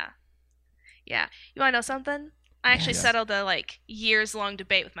 Yeah. Yeah. You want to know something? I actually settled a like years-long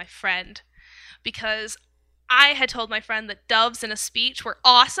debate with my friend because I had told my friend that doves in a speech were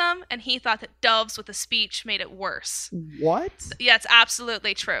awesome, and he thought that doves with a speech made it worse. What? Yeah, it's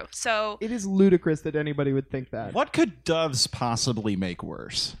absolutely true. So it is ludicrous that anybody would think that. What could doves possibly make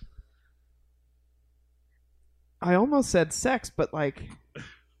worse? I almost said sex, but like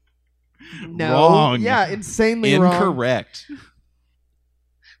no. Wrong. Yeah, insanely wrong. Incorrect.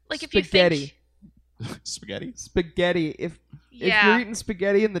 Like if Spaghetti. you think Spaghetti. If you're eating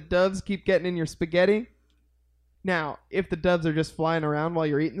spaghetti and the doves keep getting in your spaghetti, now if the doves are just flying around while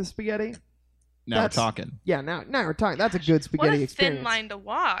you're eating the spaghetti, now we're talking. Yeah, now we're talking. That's a good spaghetti what a experience. thin line to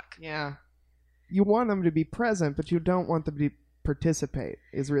walk. Yeah, you want them to be present, but you don't want them to participate.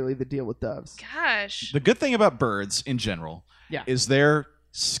 Is really the deal with doves. Gosh. The good thing about birds in general, is they're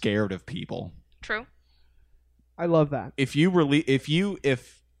scared of people. True. I love that. If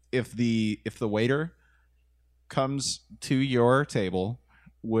the waiter comes to your table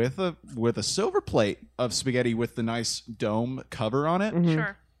with a silver plate of spaghetti with the nice dome cover on it,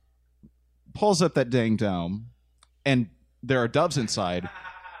 Sure. pulls up that dang dome, and there are doves inside,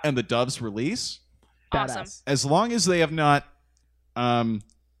 and the doves release. Awesome. Badass. As long as they have not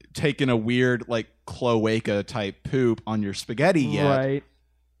taken a weird like cloaca type poop on your spaghetti yet, Right.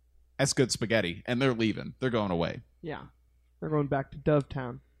 that's good spaghetti, and they're leaving. They're going away. Yeah. They're going back to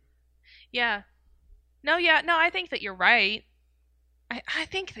Dovetown. Yeah. No, I think that you're right. I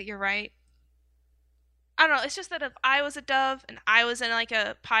think that you're right. I don't know, it's just that if I was a dove and I was in like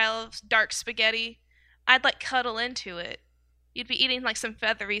a pile of dark spaghetti, I'd like cuddle into it. You'd be eating like some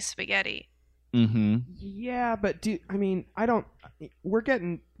feathery spaghetti. Mm-hmm. Yeah, but we're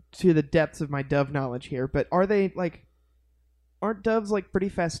getting to the depths of my dove knowledge here, but aren't doves like pretty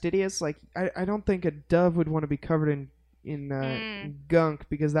fastidious? Like, I don't think a dove would want to be covered in gunk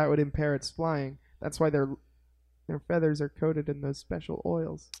because that would impair its flying. That's why their feathers are coated in those special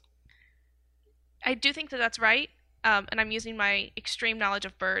oils. I do think that that's right, and I'm using my extreme knowledge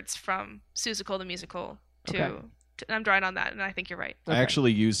of birds from Seussical the Musical and I'm drawing on that, and I think you're right. I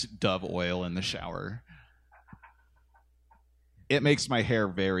actually use dove oil in the shower. It makes my hair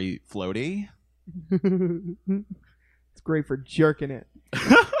very floaty. It's great for jerking it.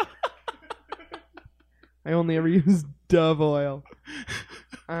 I only ever use dove oil.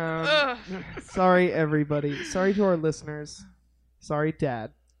 Sorry, everybody. Sorry to our listeners. Sorry,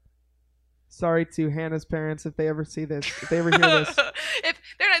 Dad. Sorry to Hannah's parents if they ever see this. If they ever hear this.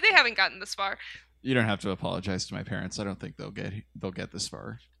 If they haven't gotten this far. You don't have to apologize to my parents. I don't think they'll get this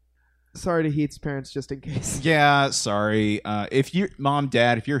far. Sorry to Heath's parents, just in case. Yeah, sorry. If you, Mom,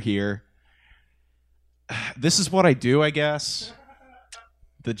 Dad, if you're here, this is what I do, I guess.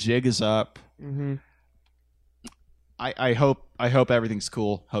 The jig is up. Mm-hmm. I hope everything's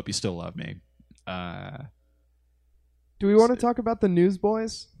cool. Hope you still love me. Do we want to talk about the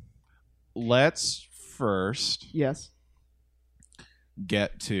Newsboys? Let's first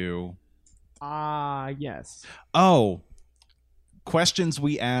get to yes. Oh, questions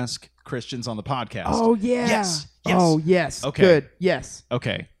we ask Christians on the podcast. Oh yeah. Yes. Oh yes. Okay. Good. Yes.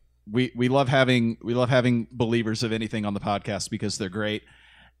 Okay. We love having believers of anything on the podcast because they're great,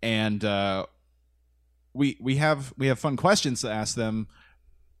 and we have fun questions to ask them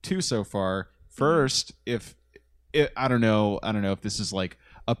too so far. First, I don't know if this is like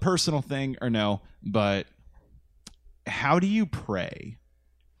a personal thing or no, but how do you pray?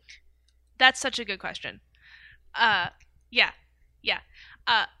 That's such a good question. Yeah.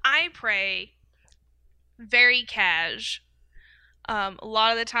 I pray very cash. A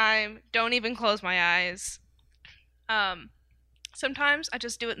lot of the time, don't even close my eyes. Sometimes I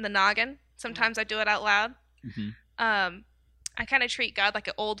just do it in the noggin. Sometimes I do it out loud. Mm-hmm. I kind of treat God like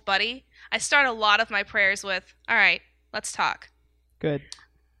an old buddy. I start a lot of my prayers with, all right, let's talk. Good.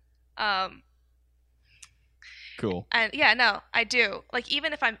 Cool. And yeah, no, I do. Like,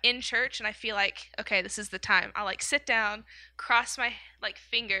 even if I'm in church and I feel like, okay, this is the time, I'll like sit down, cross my like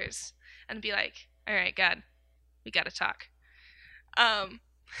fingers, and be like, all right, God, we gotta talk. And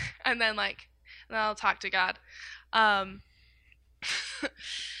then I'll talk to God. Yeah,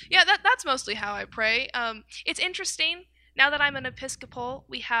 that's mostly how I pray. It's interesting. Now that I'm an Episcopal,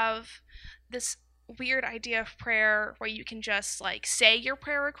 we have this weird idea of prayer where you can just like say your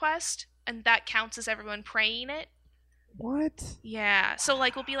prayer request, and that counts as everyone praying it. What? Yeah. So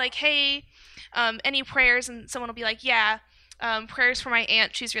like we'll be like, hey, any prayers, and someone will be like, yeah, prayers for my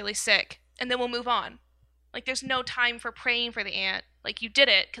aunt. She's really sick, and then we'll move on. Like there's no time for praying for the aunt. Like you did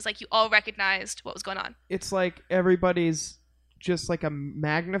it because like you all recognized what was going on. It's like everybody's just like a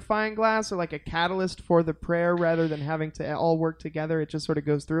magnifying glass or like a catalyst for the prayer rather than having to all work together. It just sort of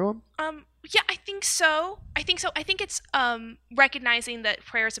goes through them. Yeah, I think so. I think it's recognizing that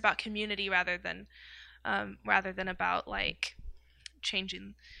prayer is about community rather than about like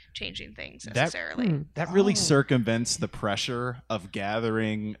changing things necessarily. That really circumvents the pressure of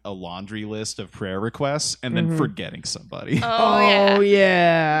gathering a laundry list of prayer requests and then forgetting somebody. Oh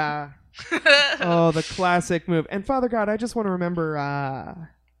yeah. Oh, the classic move. And Father God, I just want to remember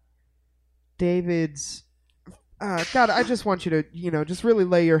David's. God, I just want you to, just really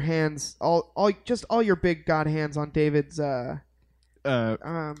lay your hands, all your big God hands on David's,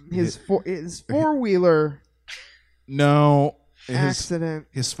 his four-wheeler. No, accident.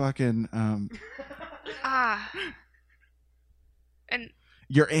 His fucking and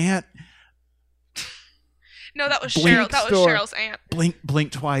your aunt. No, that was Blink Cheryl. That was store. Cheryl's aunt.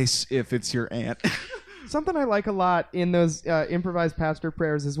 Blink twice if it's your aunt. Something I like a lot in those improvised pastor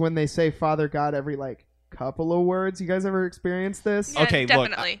prayers is when they say Father God every couple of words. You guys ever experienced this? Yeah, Okay,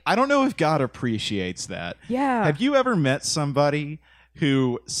 definitely. look, I don't know if God appreciates that. Yeah. Have you ever met somebody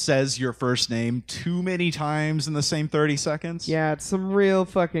who says your first name too many times in the same 30 seconds? Yeah, it's some real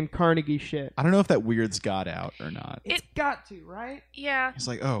fucking Carnegie shit. I don't know if that weirds God out or not. It's got to, right? Yeah. He's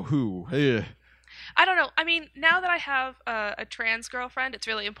like, oh, who? Ugh. I don't know. I mean, now that I have a trans girlfriend, it's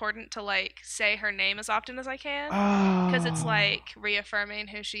really important to say her name as often as I can because it's reaffirming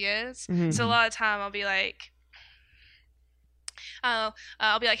who she is. Mhm. So a lot of time I'll be like,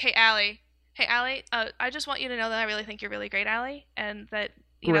 hey Allie, I just want you to know that I really think you're really great, Allie, and that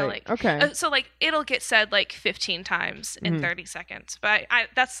Great. Okay. so it'll get said 15 times in 30 seconds, but I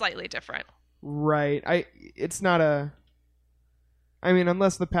that's slightly different. Right. It's not a. I mean,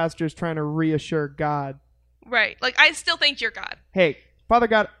 unless the pastor's trying to reassure God. Right. Like, I still think you're God. Hey, Father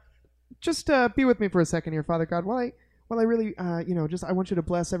God, just be with me for a second here, Father God. While I really, I want you to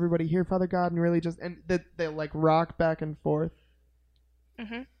bless everybody here, Father God, and really they rock back and forth.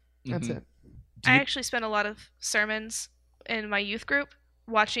 Mm-hmm. That's it. I actually spent a lot of sermons in my youth group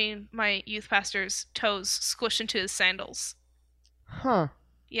watching my youth pastor's toes squish into his sandals. Huh.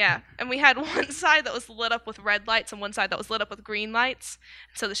 Yeah, and we had one side that was lit up with red lights and one side that was lit up with green lights.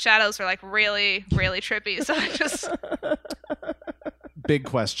 So the shadows were really, really trippy. So I just... Big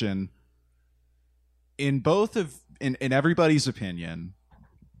question. In everybody's opinion,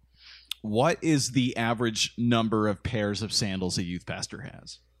 what is the average number of pairs of sandals a youth pastor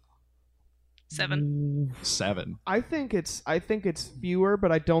has? 7. 7. I think it's fewer,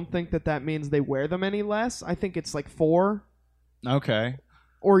 but I don't think that means they wear them any less. I think it's 4. Okay.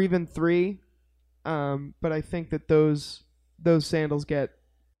 Or even 3, but I think that those sandals get,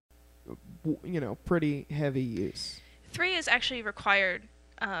 pretty heavy use. 3 is actually required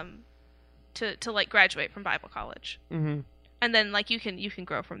to graduate from Bible college, Mm-hmm. and then you can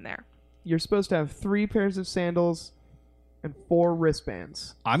grow from there. You're supposed to have 3 pairs of sandals and 4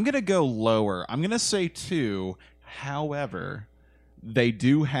 wristbands. I'm gonna go lower. I'm gonna say 2. However, they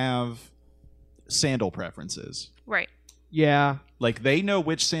do have sandal preferences. Right. Yeah. They know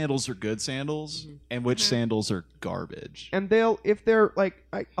which sandals are good sandals and which sandals are garbage. And if they're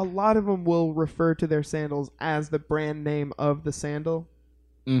a lot of them will refer to their sandals as the brand name of the sandal.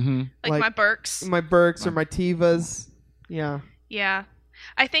 Mm-hmm. My Birks. My Birks or my Tevas. Yeah. Yeah.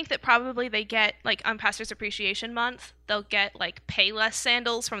 I think that probably they get, on Pastor's Appreciation Month, they'll get, Payless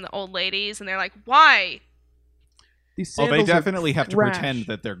sandals from the old ladies, and they're like, why? These Oh, sandals they definitely have to trash. pretend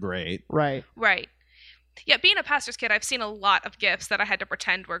that they're great. Right. Right. Yeah, being a pastor's kid, I've seen a lot of gifts that I had to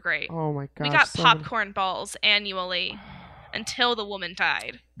pretend were great. Oh, my gosh. We got so many- popcorn balls annually until the woman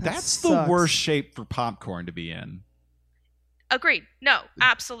died. That That's sucks. the worst shape for popcorn to be in. Agreed. No,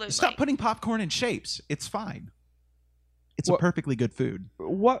 absolutely. Stop putting popcorn in shapes. It's fine. It's a What- perfectly good food.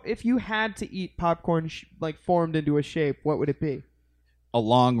 What if you had to eat popcorn like formed into a shape? What would it be? A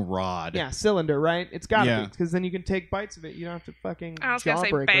long rod. Yeah, cylinder, right? It's gotta Yeah. be, because then you can take bites of it. You don't have to fucking. I was gonna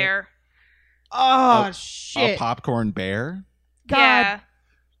say jawbreaker it. bear. Oh A shit! popcorn bear. God. Yeah.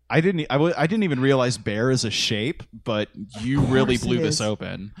 I didn't even realize bear is a shape, but you really course blew it this is.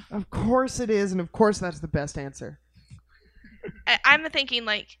 open. Of course it is, and of course that's the best answer. I'm thinking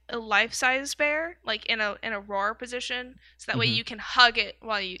like a life-size bear, like in a roar position, so that way Mhm. you can hug it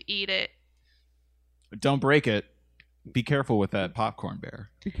while you eat it. Don't break it. Be careful with that popcorn bear.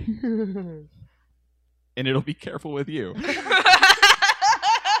 And it'll be careful with you. Mom,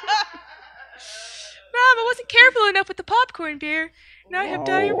 I wasn't careful enough with the popcorn bear. Now I have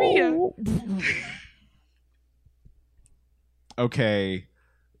diarrhea. Okay.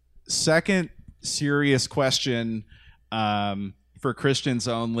 Second serious question for Christians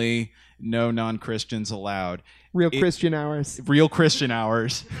only. No non-Christians allowed. Real Christian hours. Real Christian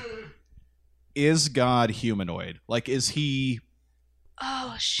hours. Is God humanoid? Like, is he...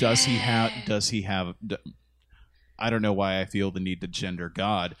 Oh shit. Does he have... I don't know why I feel the need to gender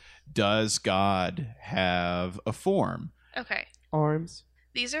God. Does God have a form? Okay. Arms.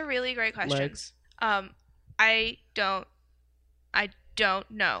 These are really great questions. Legs. I don't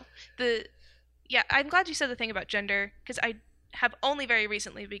know. I'm glad you said the thing about gender, because I have only very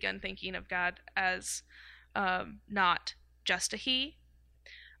recently begun thinking of God as not just a he.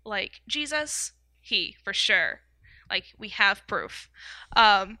 Like Jesus, he for sure. Like we have proof.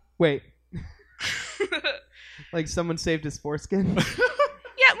 Wait. Like someone saved his foreskin?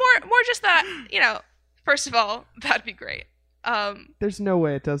 Yeah, more just that, first of all, that'd be great. There's no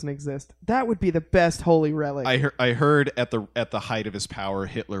way it doesn't exist. That would be the best holy relic. I heard at the height of his power,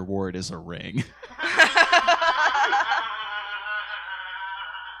 Hitler wore it as a ring.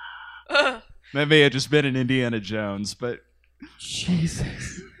 Ugh. That may have just been an Indiana Jones, but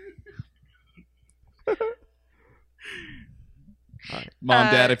Jesus.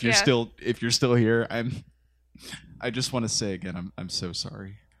 Mom, Dad, if you're yeah. still here, I just want to say again, I'm so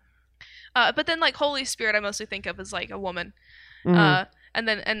sorry. But then like Holy Spirit, I mostly think of as like a woman. Mhm. And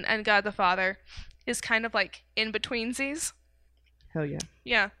then and God the Father is kind of like in betweensies. Hell yeah.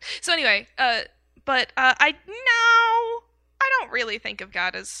 Yeah. So anyway, but I don't really think of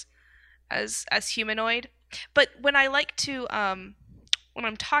God as humanoid. But when I like to when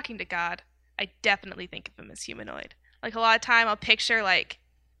I'm talking to God, I definitely think of him as humanoid. Like a lot of time I'll picture like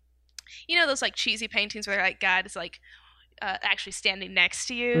those like cheesy paintings where like God is like actually standing next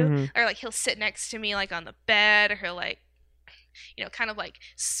to you, Mhm. or like he'll sit next to me like on the bed, or he'll like kind of like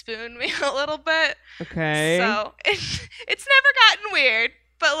spoon me a little bit. Okay. So it's never gotten weird,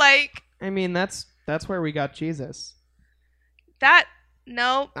 but like I mean, that's where we got Jesus. that.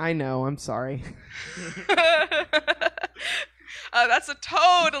 Nope. I know. I'm sorry. That's a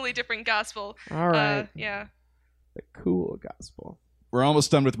totally different gospel. All right. Yeah. The cool gospel. We're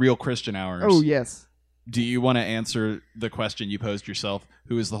almost done with real Christian hours. Oh, yes. Do you want to answer the question you posed yourself?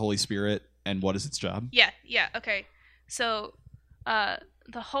 Who is the Holy Spirit and what is its job? Yeah. Okay. So, the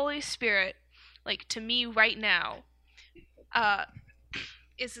Holy Spirit, like to me right now,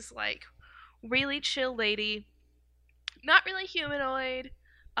 is this like really chill lady, not really humanoid,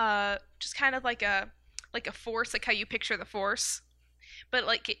 just kind of like a force, like how you picture the Force, but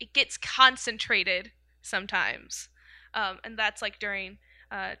like it gets concentrated sometimes, and that's like during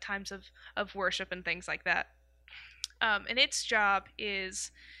times of worship and things like that. And its job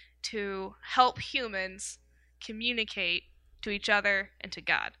is to help humans communicate to each other and to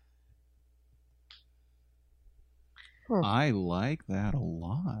God. Huh. I like that a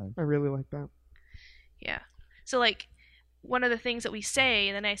lot. I really like that. Yeah. So like one of the things that we say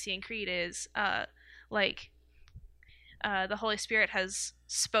in the Nicene Creed is the Holy Spirit has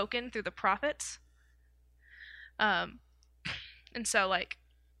spoken through the prophets. And so like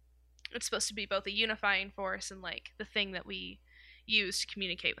it's supposed to be both a unifying force and like the thing that we use to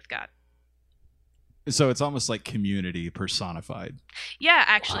communicate with God. So it's almost like community personified. Yeah,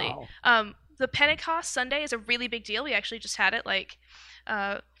 actually. Wow. The Pentecost Sunday is a really big deal. We actually just had it like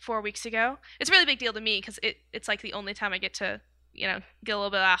 4 weeks ago. It's a really big deal to me because it's like the only time I get to get a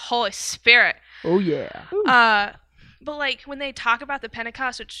little bit of that Holy Spirit. Oh, yeah. But like when they talk about the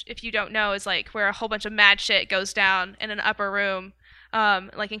Pentecost, which if you don't know is like where a whole bunch of mad shit goes down in an upper room,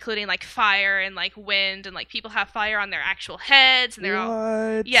 like including like fire and like wind, and like people have fire on their actual heads, and they're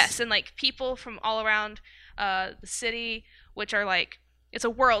all What? yes, and like people from all around the city, which are like it's a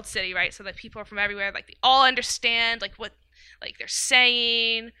world city, right? So that people are from everywhere, like they all understand like what like they're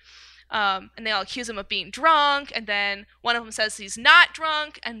saying. And they all accuse him of being drunk, and then one of them says he's not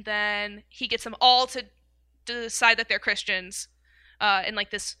drunk, and then he gets them all to decide that they're Christians in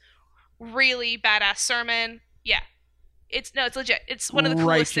like this really badass sermon. Yeah. It's legit. It's one of the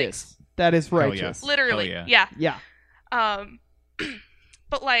coolest things. That is Hell yeah. righteous. Literally. Hell Yeah. Yeah.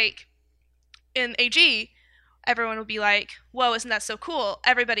 But like in AG, everyone would be like, whoa, isn't that so cool?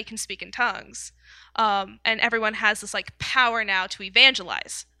 Everybody can speak in tongues. And everyone has this like power now to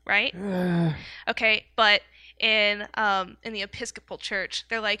evangelize, right? Okay, but in the Episcopal Church,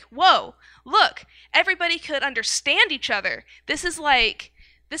 they're like, whoa, look, everybody could understand each other. This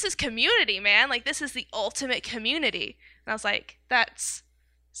is community, man. Like, this is the ultimate community. And I was like, that's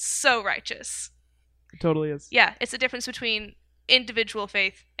so righteous. It totally is. Yeah, it's the difference between individual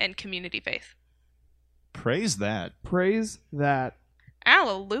faith and community faith. Praise that. Praise that.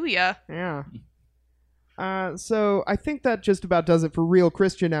 Hallelujah. Yeah. So I think that just about does it for Real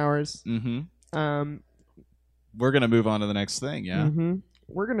Christian Hours. Mm-hmm. We're going to move on to the next thing, yeah? Mm-hmm.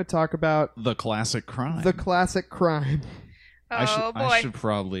 We're going to talk about The classic crime. the classic crime. Oh, boy. I should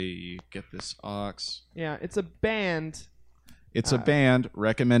probably get this aux. Yeah, it's a band. It's a band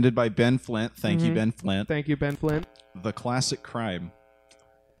recommended by Ben Flint. Thank you, Mhm. Ben Flint. Thank you, Ben Flint. The classic crime.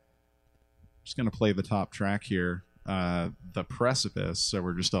 Just going to play the top track here. The Precipice, so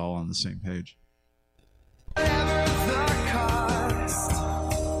we're just all on the same page.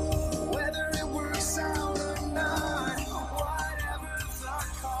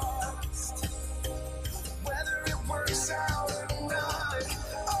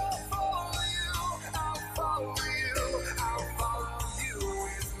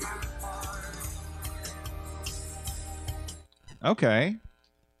 Okay.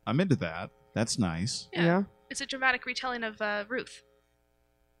 I'm into that. That's nice. Yeah. It's a dramatic retelling of Ruth.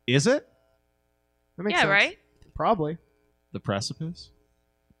 Is it? That makes Yeah, sense. right? Probably. The Precipice?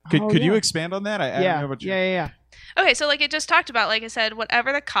 Could you expand on that? I don't know what you... Yeah. Okay, so like it just talked about, like I said,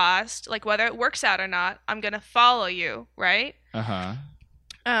 whatever the cost, like whether it works out or not, I'm going to follow you, right? Uh-huh.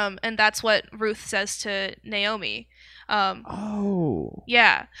 And that's what Ruth says to Naomi. Oh.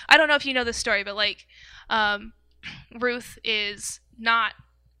 Yeah. I don't know if you know this story, but like Ruth is not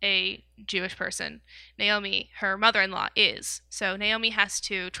a Jewish person. Naomi, her mother-in-law, is. So Naomi has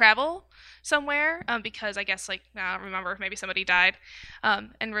to travel somewhere because I guess like I don't remember, maybe somebody died.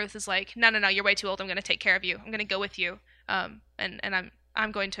 And Ruth is like, no, you're way too old. I'm going to take care of you. I'm going to go with you. And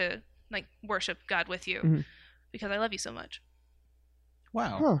I'm going to like worship God with you because I love you so much.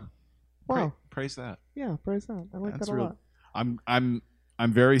 Wow. Huh. Wow. Praise that. Yeah, praise that. I like That's that a lot.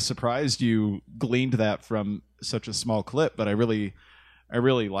 I'm very surprised you gleaned that from such a small clip, but I really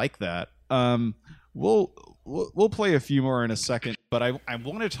like that. We'll play a few more in a second, but I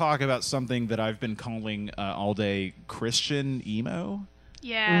want to talk about something that I've been calling all day Christian emo.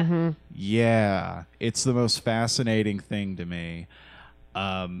 Yeah. Mm-hmm. Yeah, it's the most fascinating thing to me.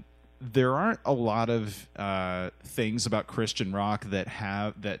 There aren't a lot of things about Christian rock that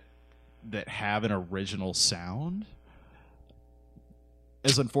have an original sound.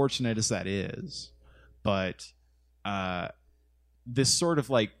 As unfortunate as that is, but this sort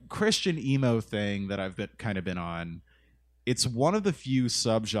of like Christian emo thing that I've been on, it's one of the few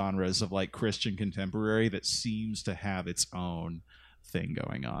subgenres of like Christian contemporary that seems to have its own thing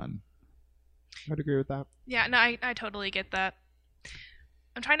going on. I'd agree with that. Yeah, no, I totally get that.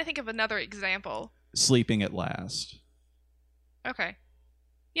 I'm trying to think of another example. Sleeping at Last. Okay.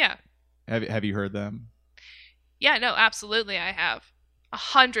 Yeah. Have you heard them? Yeah, no, absolutely I have.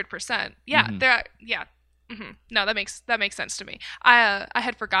 100%. Yeah, they're No, that makes sense to me. I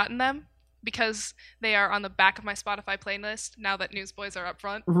had forgotten them because they are on the back of my Spotify playlist now that Newsboys are up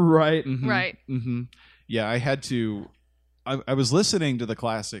front. Right. Mm-hmm. Right. Mm-hmm. Yeah, I had to. I was listening to the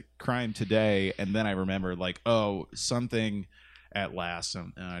classic crime today, and then I remembered like, oh, something at last,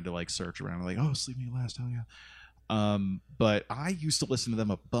 and I had to like search around. Like, oh, Sleeping at Last, hell yeah. But I used to listen to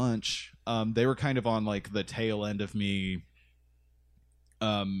them a bunch. They were kind of on like the tail end of me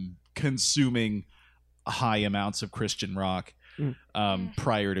consuming high amounts of Christian rock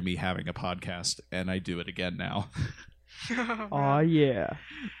prior to me having a podcast, and I do it again now. Oh yeah.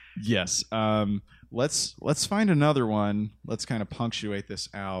 Yes. Let's find another one. Let's kind of punctuate this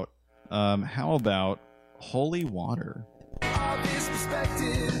out. How about Holy Water? Obvious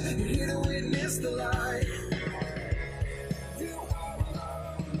perspective, you're here to witness the light. You are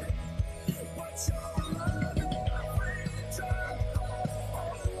alone, but you're alone. Every time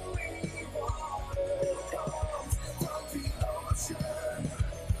holy water comes from the ocean,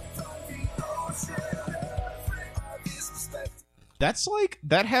 from the ocean. Every obvious perspective. That's like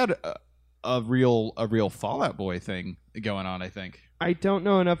that had a real Fall Out Boy thing going on, I think. I don't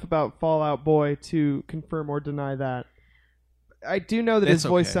know enough about Fall Out Boy to confirm or deny that. I do know that his It's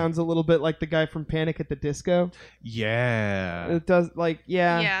voice okay. sounds a little bit like the guy from Panic at the Disco. Yeah. It does,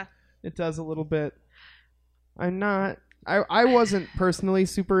 Yeah. it does a little bit. I wasn't personally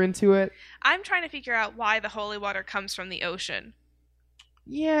super into it. I'm trying to figure out why the holy water comes from the ocean.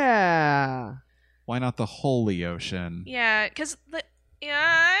 Yeah. Why not the Holy Ocean? Yeah, because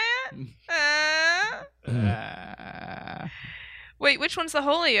wait, which one's the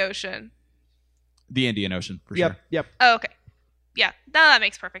holy ocean? The Indian Ocean, for Yep, sure. yep. Oh, okay. Yeah, that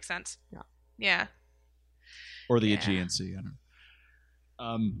makes perfect sense. Yeah. Yeah. Or the Yeah. Aegean Sea. I don't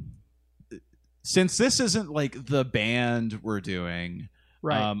know. Since this isn't like the band we're doing,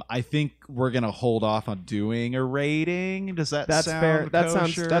 Right. I think we're gonna hold off on doing a rating. Does that That's sound fair.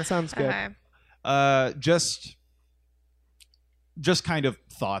 kosher? That sounds good. Okay. Just kind of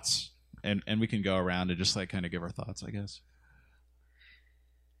thoughts, and we can go around and just like kind of give our thoughts, I guess.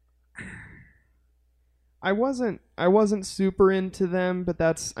 I wasn't super into them, but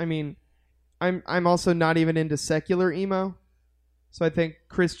I'm also not even into secular emo. So I think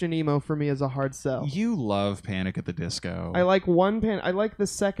Christian emo for me is a hard sell. You love Panic at the Disco. I like I like the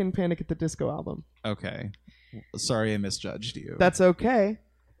second Panic at the Disco album. Okay. Sorry I misjudged you. That's okay.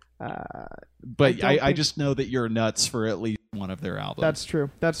 but I don't I think- just know that you're nuts for at least one of their albums. That's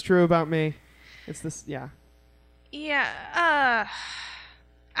true. That's true about me. It's this, yeah. Yeah.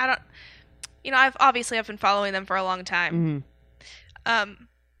 I don't. I've been following them for a long time. Mhm.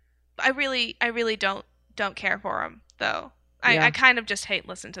 I really don't care for them though. Yeah. I kind of just hate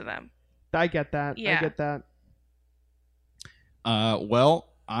listen to them. I get that. Yeah. I get that. Well,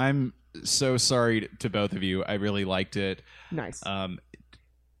 I'm so sorry to both of you. I really liked it. Nice.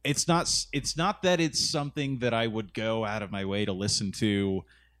 It's not that it's something that I would go out of my way to listen to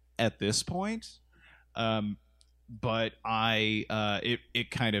at this point. But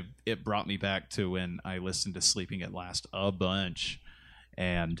it brought me back to when I listened to Sleeping at Last a bunch,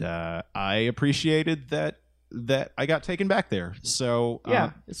 and I appreciated that I got taken back there. So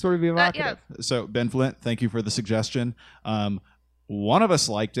Yeah, it's sort of evocative. So Ben Flint, thank you for the suggestion. One of us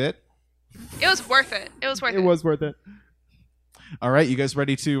liked it. It was worth it. It was worth it. It was worth it. All right, you guys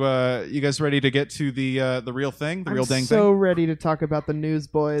ready to get to the real thing, the real dang I'm so thing? ready to talk about the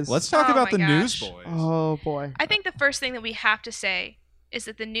Newsboys. Let's talk Oh about my the gosh. Newsboys. Oh boy. I think the first thing that we have to say is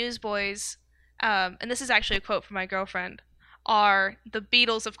that the Newsboys, and this is actually a quote from my girlfriend, are the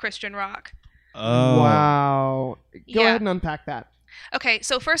Beatles of Christian rock. Oh. Wow. Go Yeah. ahead and unpack that. Okay,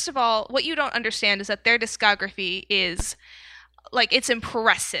 so first of all, what you don't understand is that their discography is it's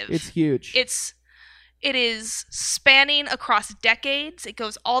impressive. It's huge. It is spanning across decades. It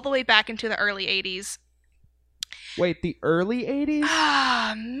goes all the way back into the early 80s. Wait, the early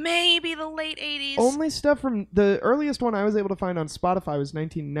 80s? Maybe the late 80s. Only stuff from the earliest one I was able to find on Spotify was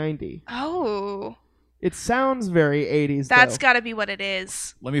 1990. Oh, It sounds very 80s. that's though. got to be what it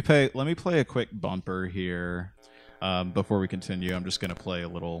is. Let me play a quick bumper here before we continue. I'm just going to play a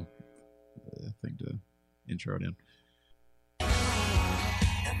little thing to intro it in.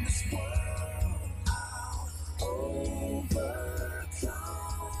 And this world I'll overcome.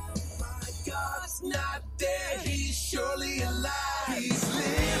 My God's not dead, he's surely alive. He's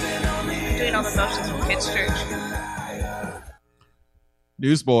living on the I'm doing all the motions from Kids Church.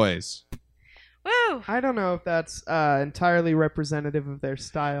 Newsboys. Woo! I don't know if that's entirely representative of their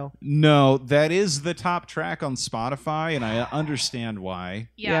style. No, that is the top track on Spotify, and I understand why.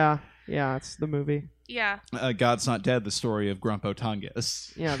 Yeah. Yeah, it's the movie. Yeah. God's Not Dead, the story of Grumpo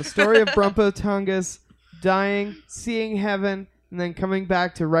Tungus. Yeah, the story of Brumpo Tungus dying, seeing heaven, and then coming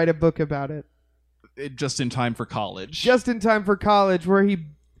back to write a book about it. Just in time for college. Just in time for college, where he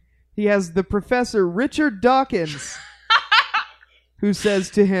has the professor Richard Dawkins, who says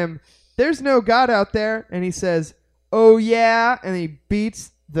to him, "There's no God out there," and he says, "Oh yeah," and he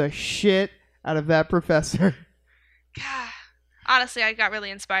beats the shit out of that professor. Honestly, I got really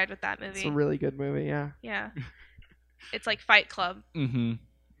inspired with that It's movie. a really good movie, yeah. Yeah. It's like Fight Club. Mm-hmm.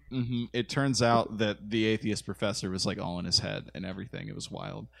 Mm-hmm. It turns out that the atheist professor was like all in his head and everything. It was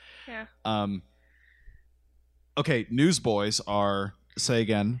wild. Yeah. Okay, Newsboys are, say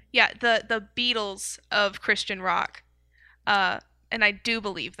again. Yeah, the Beatles of Christian rock. And I do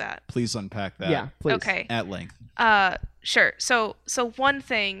believe that. Please unpack that. Yeah, please. Okay. At length. Sure. So one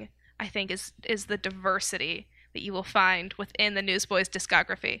thing I think is the diversity that you will find within the Newsboys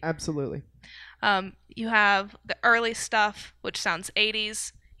discography. Absolutely. You have the early stuff, which sounds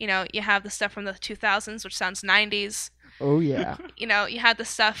 80s. You have the stuff from the 2000s, which sounds 90s. Oh yeah. You have the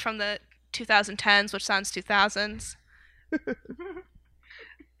stuff from the 2010s, which sounds 2000s.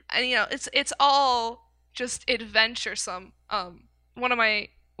 and it's all just adventuresome. One of my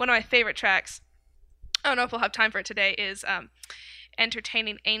favorite tracks, I don't know if we'll have time for it today, is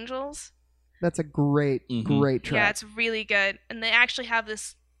Entertaining Angels. That's a great track. Yeah, it's really good. And they actually have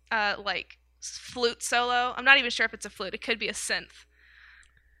this like flute solo. I'm not even sure if it's a flute. It could be a synth.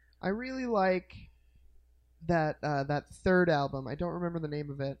 I really like that third album. I don't remember the name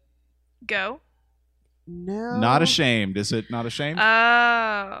of it. Go. No. Not Ashamed. Is it Not Ashamed? Oh.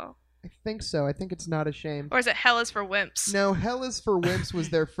 I think so. I think it's Not Ashamed. Or is it Hell is for Wimps? No, Hell is for Wimps was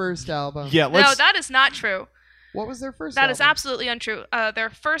their first album. Yeah, No, that is not true. What was their first That album? is absolutely untrue. Their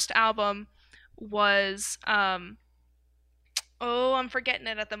first album was I'm forgetting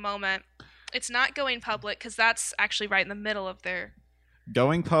it at the moment. It's not Going Public, because that's actually right in the middle of their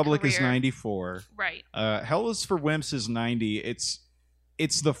Going Public is career. 94. Right. Hell is for Wimps is 90. It's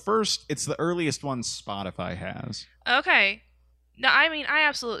the earliest one Spotify has. Okay. No, I mean, I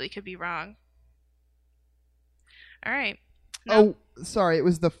absolutely could be wrong. All right. No. Oh, sorry. It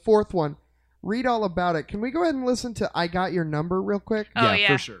was the fourth one. Read all about it. Can we go ahead and listen to I Got Your Number real quick? Oh, yeah.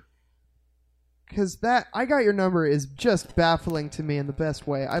 For sure. Because that I Got Your Number is just baffling to me in the best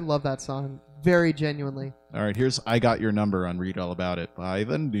way. I love that song. Very genuinely. All right, here's I Got Your Number on Read All About It by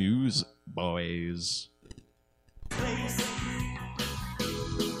the Newsboys.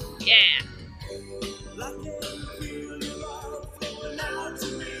 Yeah.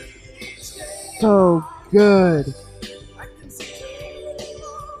 So good.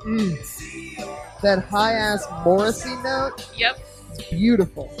 That high-ass Morrissey note Yep. is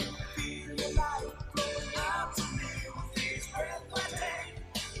beautiful.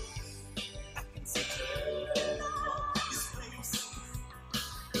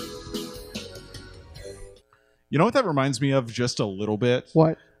 You know what that reminds me of just a little bit?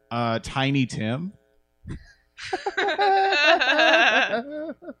 What? Tiny Tim.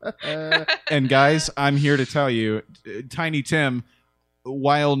 And guys, I'm here to tell you, Tiny Tim,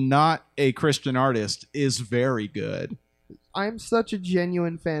 while not a Christian artist, is very good. I'm such a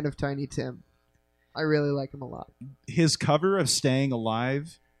genuine fan of Tiny Tim. I really like him a lot. His cover of Staying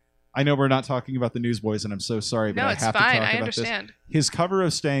Alive, I know we're not talking about the Newsboys, and I'm so sorry, but No, I it's have fine. to talk I about understand. this. His cover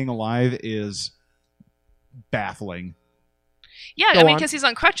of Staying Alive is baffling. Yeah, Go I mean, on. because he's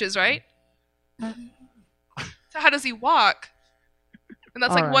on crutches, right? So how does he walk? And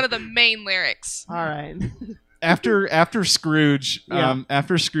that's All like right. one of the main lyrics. All right. After Scrooge, Yeah.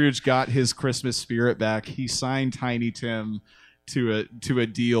 after Scrooge got his Christmas spirit back, he signed Tiny Tim to a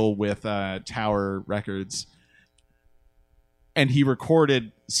deal with Tower Records, and he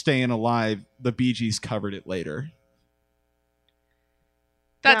recorded "Staying Alive." The Bee Gees covered it later.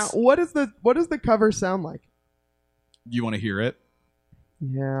 That's Now, what does the cover sound like? You want to hear it?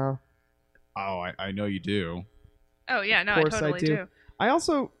 Yeah. Oh, I know you do. oh yeah, no, Of I course I totally do. do.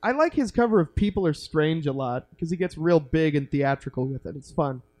 I like his cover of People Are Strange a lot because he gets real big and theatrical with it. It's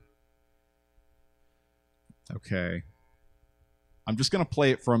fun. Okay. I'm just going to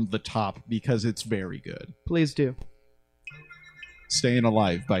play it from the top because it's very good. Please do. Staying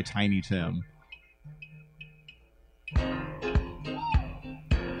Alive by Tiny Tim.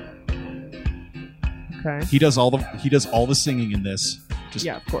 Okay. He does all the singing in this. Just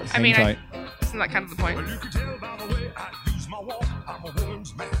Yeah, of course. I mean, hang tight. isn't that kind of the point? You can tell by the way I use my walk. I'm a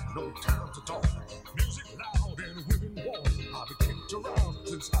woman's man, no time to talk. Music loud and women warm. I've been kicked around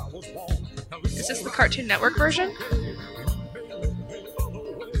since I was born. Now Is this the Cartoon Network version?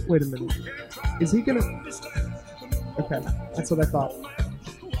 Wait a minute. Is he gonna? Okay, that's what I thought.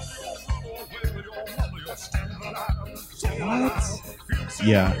 What?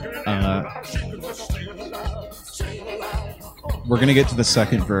 Yeah. We're going to get to the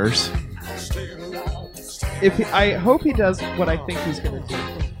second verse. I hope he does what I think he's gonna do.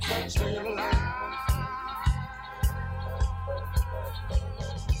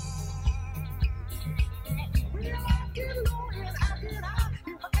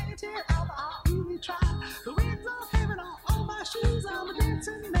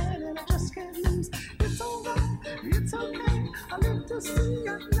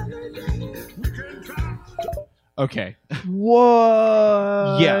 Okay.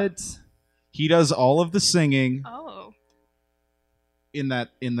 What? Yeah. He does all of the singing Oh. in that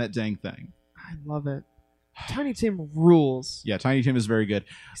dang thing. I love it. Tiny Tim rules. Yeah, Tiny Tim is very good.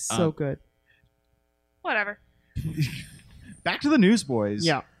 So good. Whatever. Back to the Newsboys.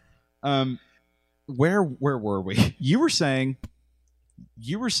 Yeah. Where were we? You were saying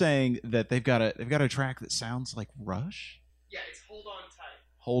that they've got a track that sounds like Rush. Yeah, it's Hold On Tight.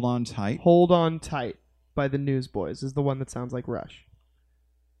 Hold On Tight. Hold On Tight by the Newsboys is the one that sounds like Rush.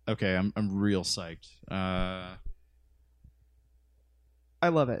 Okay, I'm real psyched. I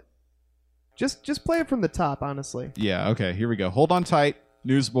love it. Just play it from the top, honestly. Yeah, okay, here we go. Hold on tight.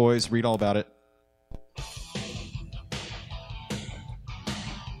 Newsboys, read all about it.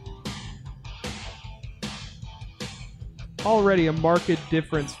 Already a marked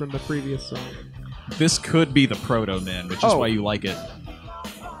difference from the previous song. This could be the Proto-Men, which is why you like it.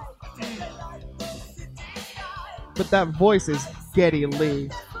 But that voice is Geddy Lee.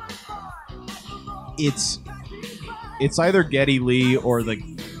 It's either Geddy Lee or the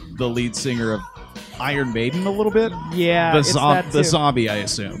lead singer of Iron Maiden a little bit. Yeah, the zombie, I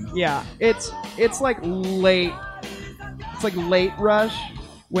assume. Yeah, it's like late. It's like late Rush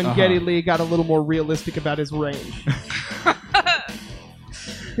when Geddy Lee got a little more realistic about his range.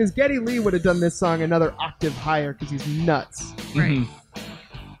 Because Geddy Lee would have done this song another octave higher because he's nuts. Right.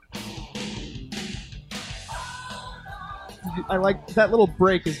 I like that little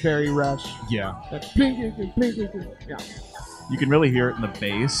break is very Rush. Yeah. That yeah. You can really hear it in the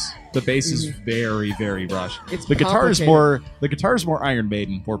bass. The bass is very, very Rush. It's the guitar is more Iron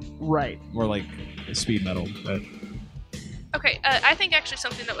Maiden, more like speed metal. Okay, I think actually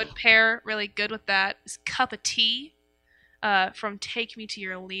something that would pair really good with that is Cup of Tea from Take Me to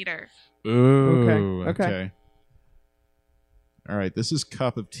Your Leader. Ooh, Okay. All right, this is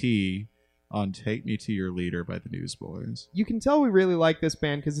Cup of Tea on Take Me to Your Leader by the Newsboys. You can tell we really like this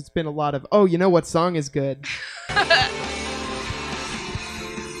band because it's been a lot of, you know what song is good?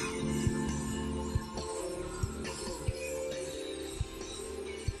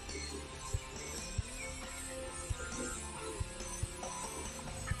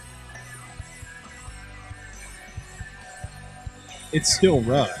 It's still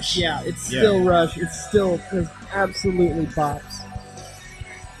Rush. Yeah, it's still Rush. It's still absolutely bops.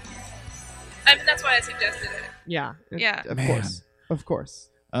 I mean, that's why I suggested it. Yeah. Yeah. Of course.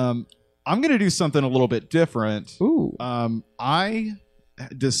 I'm going to do something a little bit different. Ooh. I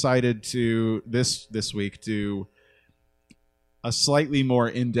decided to this week do a slightly more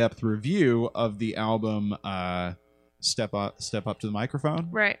in-depth review of the album Step Up to the Microphone.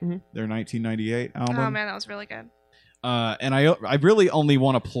 Right. Mm-hmm. Their 1998 album. Oh man, that was really good. And I really only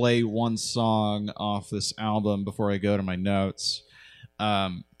want to play one song off this album before I go to my notes,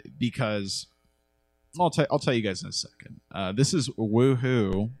 because I'll tell you guys in a second. This is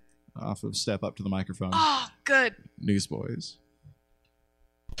Woohoo off of Step Up to the Microphone. Oh, good. Newsboys.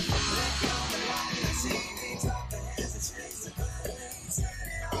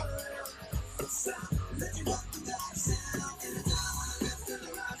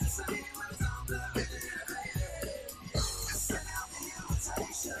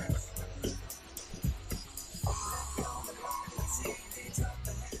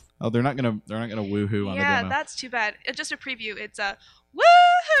 Oh, they're not gonna woohoo on the Yeah, demo. that's too bad. Just a preview. It's a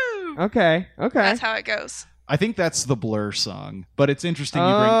woohoo. Okay. That's how it goes. I think that's the Blur song, but it's interesting you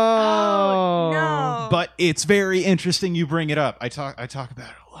bring. Oh no! But it's very interesting you bring it up. I talk about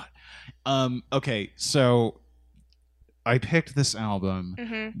it a lot. Okay, so I picked this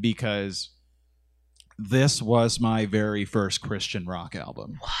album because this was my very first Christian rock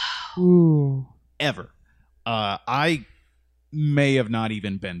album. Ooh. Ever. I may have not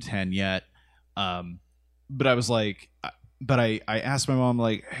even been 10 yet. But I was like, I asked my mom,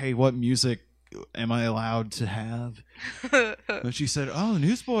 like, hey, what music am I allowed to have? And she said, oh,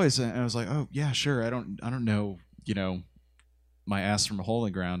 Newsboys. And I was like, oh yeah, sure. I don't know, my ass from a hole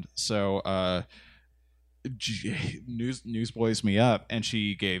in the ground. So Newsboys me up, and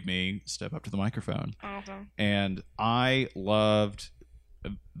she gave me Step Up to the Microphone. Awesome. And I loved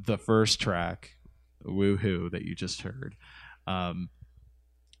the first track, Woohoo, that you just heard.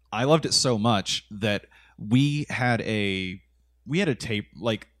 I loved it so much that we had a tape,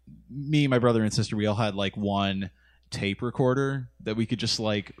 like me, my brother and sister, we all had like one tape recorder that we could just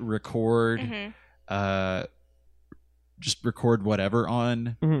like record, just record whatever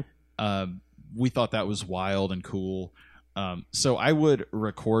on. We thought that was wild and cool. So I would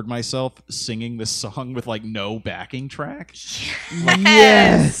record myself singing this song with like no backing track.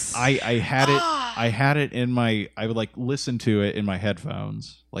 Yes. I had it in my, I would like listen to it in my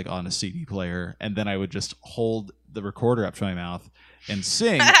headphones, like on a CD player, and then I would just hold the recorder up to my mouth and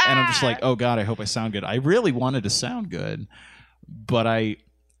sing. And I'm just like, oh God, I hope I sound good. I really wanted to sound good, but I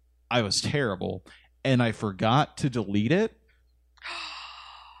was terrible, and I forgot to delete it.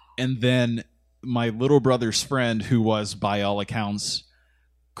 And then my little brother's friend, who was by all accounts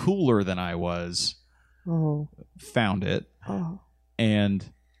cooler than I was, found it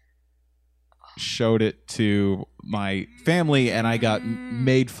and showed it to my family, and I got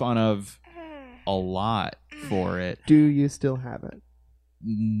made fun of a lot for it. Do you still have it?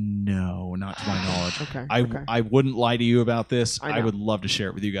 No, not to my knowledge. Okay. I wouldn't lie to you about this. I I know. would love to share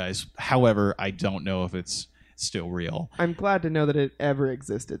it with you guys. However, I don't know if it's still real. I'm glad to know that it ever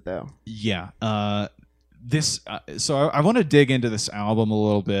existed, though. Yeah. So I want to dig into this album a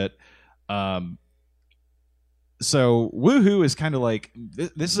little bit. So Woohoo is kind of like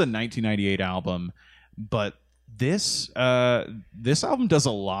this is a 1998 album, but this album does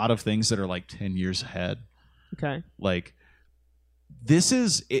a lot of things that are like 10 years ahead. Okay. Like this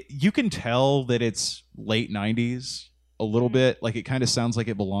is you can tell that it's late 90s a little bit. Like it kind of sounds like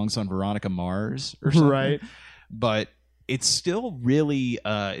it belongs on Veronica Mars or something. Right. But it's still really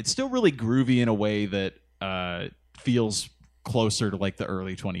groovy in a way that feels closer to like the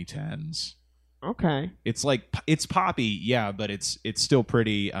early 2010s. Okay. It's like it's poppy, yeah, but it's still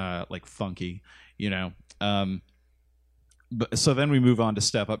pretty like funky, you know. But so then we move on to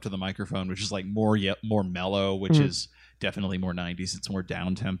Step Up to the Microphone, which is like more mellow, which is definitely more 90s. It's more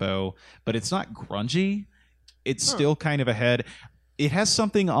down tempo, but it's not grungy. It's still kind of ahead. It has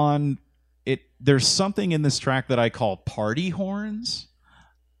something on it. There's something in this track that I call party horns.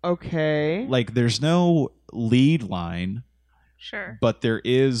 Okay. Like there's no lead line, Sure. but there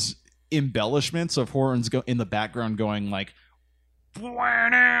is embellishments of horns in the background going like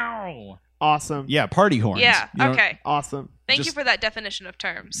wow. Awesome. Yeah, party horns. Yeah. You know, Okay. Awesome. Thank you just- for that definition of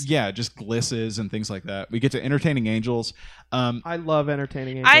terms. Yeah, just glisses and things like that. We get to Entertaining Angels. I love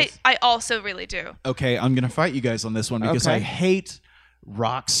entertaining angels. I also really do. Okay, I'm going to fight you guys on this one because Okay. I hate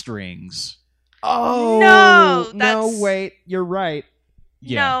rock strings. Oh No, no! that's- Wait, you're right.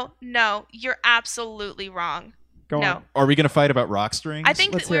 Yeah. No, you're absolutely wrong. Go No. on. Are we going to fight about rock strings? I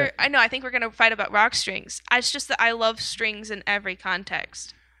think Let's that hear it. I think we're gonna fight about rock strings. It's just that I love strings in every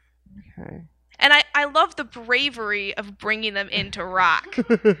context. Okay. And I love the bravery of bringing them into rock.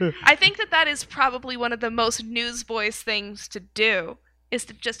 I think that is probably one of the most Newsboys things to do, is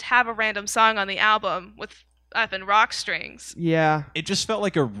to just have a random song on the album with effing rock strings. Yeah. It just felt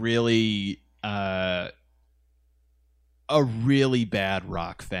like a really bad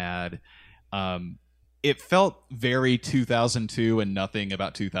rock fad. It felt very 2002, and nothing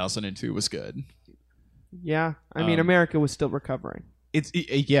about 2002 was good. Yeah. I mean, America was still recovering.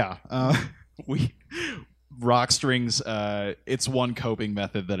 We rock strings. It's one coping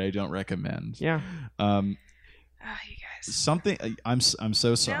method that I don't recommend. Yeah. Oh, you guys. Something. I'm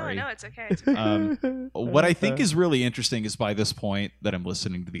so sorry. No, it's okay. It's okay. What I think is really interesting is by this point that I'm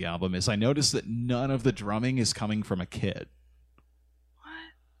listening to the album is I noticed that none of the drumming is coming from a kit. What?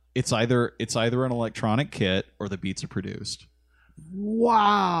 It's either an electronic kit or the beats are produced.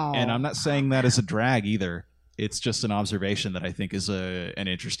 Wow. And I'm not saying that as a drag either. It's just an observation that I think is an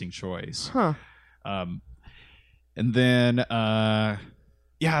interesting choice. Huh. And then, I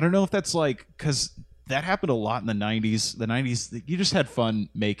don't know if that's like, because that happened a lot in the 90s. The 90s, you just had fun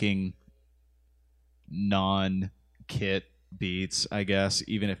making non-kit beats, I guess,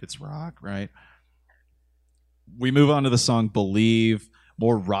 even if it's rock, right? We move on to the song Believe.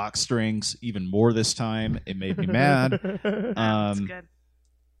 More rock strings, even more this time. It made me mad. That's good.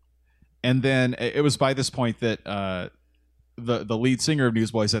 And then it was by this point that the lead singer of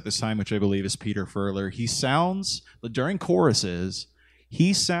Newsboys at this time, which I believe is Peter Furler, he sounds, during choruses,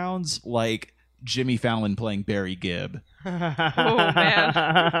 he sounds like Jimmy Fallon playing Barry Gibb. Oh, man.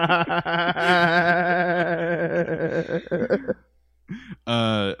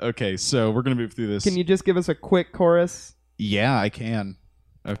 Okay, so we're going to move through this. Can you just give us a quick chorus? Yeah, I can.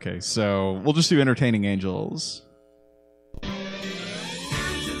 Okay, so we'll just do Entertaining Angels.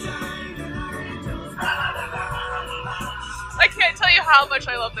 I can't tell you how much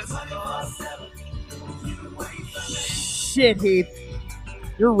I love this. Shit, Heath.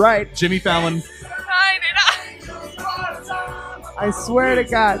 You're right. Jimmy Fallon. 99. I swear to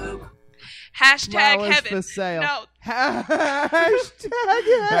God. Hashtag Flowers heaven. for sale. No, Hashtag.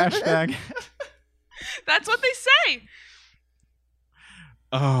 Hashtag. that's what they say.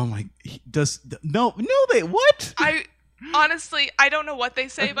 Oh my! No? They what? I honestly, I don't know what they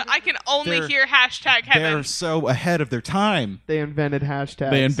say, but I can only They're- hear hashtag heaven. They're so ahead of their time. They invented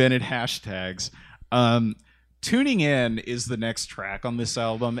hashtags. They invented hashtags. Tuning In is the next track on this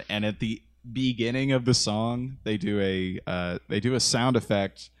album, and at the beginning of the song, they do a sound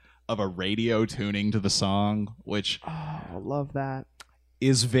effect of a radio tuning to the song, which Oh, I love that.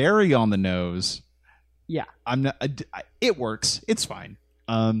 is very on the nose. Yeah. I'm not. It works. It's fine.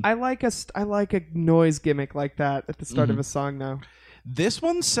 I like a noise gimmick like that at the start Mm-hmm. of a song, though. This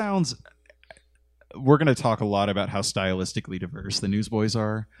one sounds. We're going to talk a lot about how stylistically diverse the Newsboys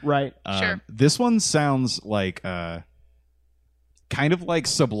are. Right. Sure. This one sounds like kind of like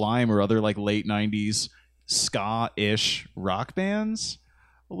Sublime or other like late 90s ska-ish rock bands.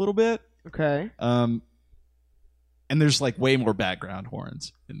 a little bit. Okay. And there's like way more background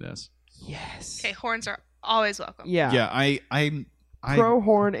horns in this. Yes. Okay, horns are always welcome. Yeah. Yeah, I Pro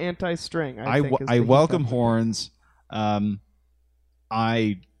horn, anti string. I welcome horns.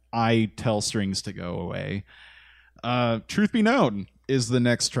 I tell strings to go away. Truth Be Known is the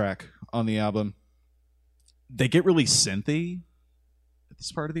next track on the album. They get really synthy at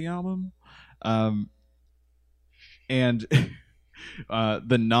this part of the album. And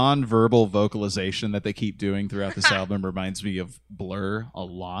the non-verbal vocalization that they keep doing throughout this album reminds me of Blur a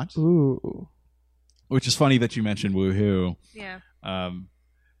lot. Ooh. Which is funny that you mentioned Woohoo. Yeah.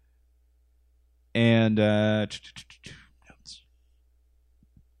 And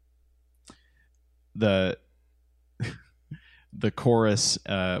the chorus,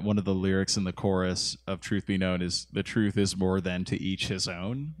 one of the lyrics in the chorus of Truth Be Known is, "The truth is more than to each his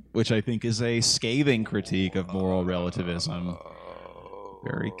own," which I think is a scathing critique of moral relativism.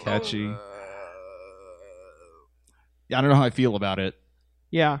 Very catchy. I don't know how I feel about it,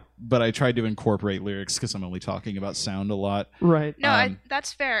 Yeah. but I tried to incorporate lyrics because I'm only talking about sound a lot. Right. No,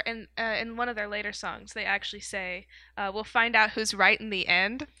 that's fair. And in one of their later songs, they actually say, "We'll find out who's right in the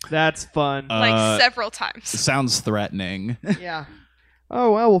end," That's fun. like several times. It sounds threatening. Yeah.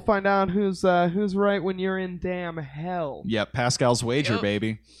 Oh well, we'll find out who's right when you're in damn hell, Yep, Pascal's wager, Yep.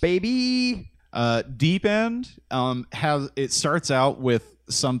 baby. baby. Deep End it starts out with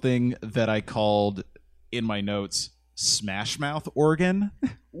something that I called in my notes Smash Mouth organ.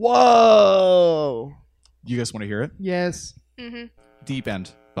 Whoa. You guys want to hear it? Yes. Mm-hmm. Deep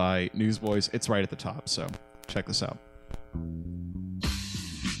End by Newsboys. It's right at the top, so check this out.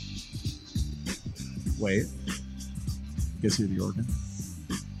 Wait. You guys hear the organ?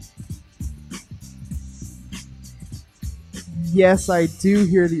 Yes, I do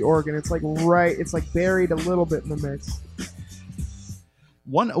hear the organ. It's like it's like buried a little bit in the mix.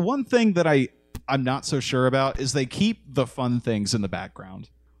 One thing that I'm not so sure about is they keep the fun things in the background.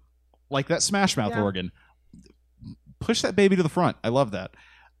 Like that Smash Mouth organ. Push that baby to the front. I love that.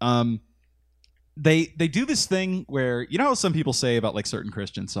 They do this thing where, you know how some people say about like certain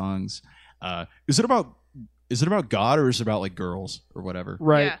Christian songs, is it about God or is it about like girls or whatever?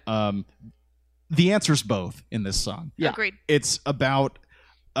 Right. Yeah. The answer's both in this song. Yeah. Agreed. It's about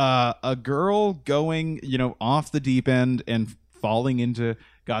a girl going, off the deep end and falling into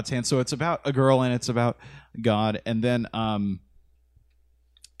God's hands. So it's about a girl and it's about God. And then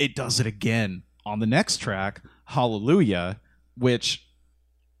it does it again on the next track, Hallelujah, which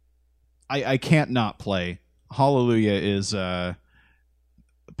I can't not play. Hallelujah is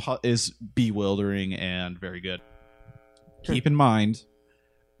bewildering and very good. Keep in mind,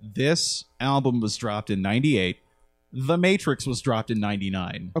 this album was dropped in 98. The Matrix was dropped in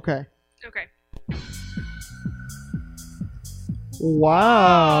 99. Okay. Okay.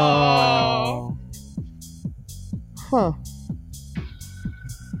 Wow. Huh.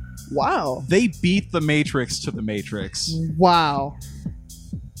 Wow. They beat the Matrix to the Matrix. Wow.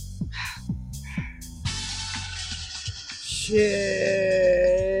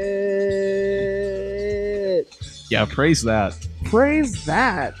 Shit. Yeah, praise that. Praise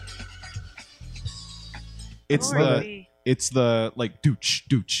that. It's Glory. the like dooch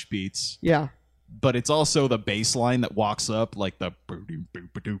dooch beats, Yeah. but it's also the bass line that walks up like the.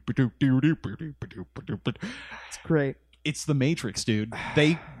 It's great. It's the Matrix, dude.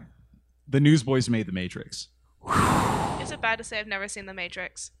 The Newsboys made the Matrix. Is it bad to say I've never seen The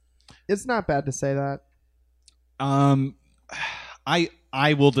Matrix? It's not bad to say that.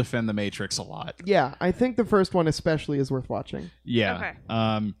 I will defend the Matrix a lot. Yeah, I think the first one especially is worth watching. Yeah.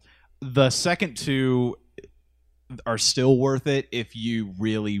 Okay. The second two are still worth it if you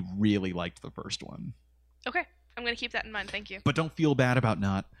really, really liked the first one. Okay. I'm going to keep that in mind. Thank you. But don't feel bad about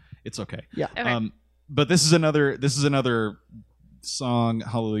not. It's okay. Yeah. Okay. But this is another song,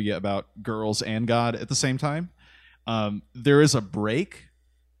 Hallelujah, about girls and God at the same time. There is a break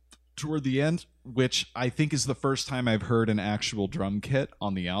toward the end, which I think is the first time I've heard an actual drum kit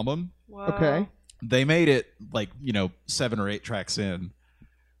on the album. Whoa. Okay. They made it 7 or 8 tracks in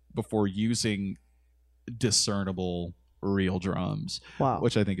before using discernible real drums, Wow.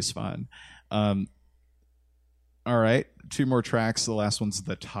 which I think is fun. All right, 2 more tracks. The last one's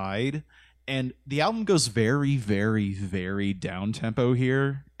The Tide. And the album goes very, very, very down-tempo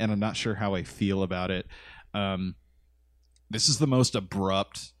here, and I'm not sure how I feel about it. This is the most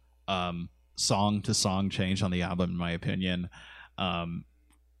abrupt song-to-song change on the album, in my opinion. And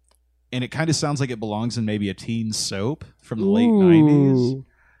it kind of sounds like it belongs in maybe a teen soap from the late 90s.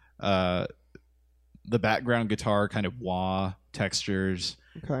 The background guitar kind of wah textures.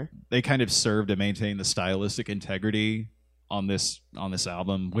 Okay. They kind of serve to maintain the stylistic integrity on this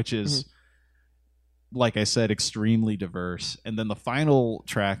album, which is like I said, extremely diverse. And then the final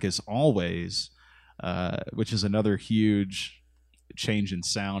track is Always, which is another huge change in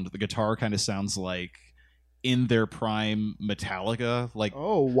sound. The guitar kind of sounds like in their prime Metallica, like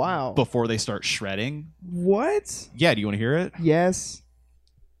Oh, wow. before they start shredding. What? Yeah, do you want to hear it? Yes.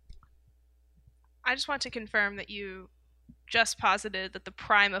 I just want to confirm that you just posited that the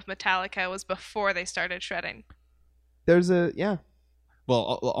prime of Metallica was before they started shredding. There's a, yeah.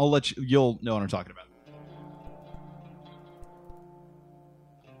 Well, I'll let you. You'll know what I'm talking about.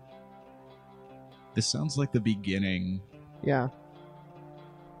 This sounds like the beginning Yeah.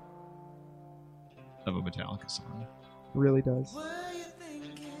 of a Metallica song. Really does.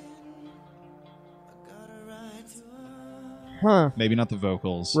 Huh. Maybe not the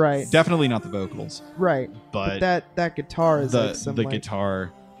vocals. Right. Definitely not the vocals. Right. But that guitar is the like some the like,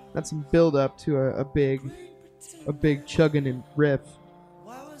 guitar. that's some build up to a big chugging and riff.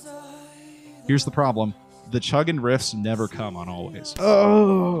 Here's the problem: the chugging riffs never come on Always.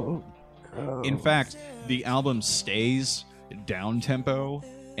 Oh. In fact, the album stays down tempo,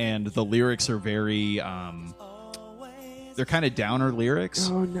 and the lyrics are very they're kind of downer lyrics.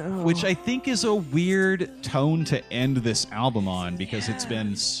 Oh no. Which I think is a weird tone to end this album on, because it's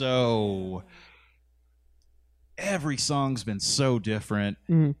been so... Every song's been so different,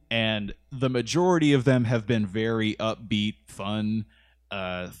 and the majority of them have been very upbeat, fun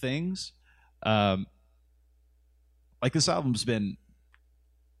things. Like, this album's been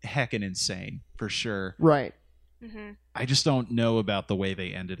heckin' insane, for sure. Right. Mm-hmm. I just don't know about the way they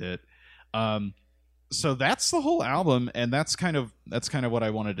ended it. So that's the whole album, and that's kind of what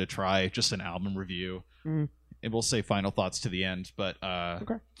I wanted to try, just an album review. And we'll say final thoughts to the end, but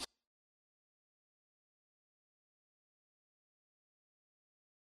Okay.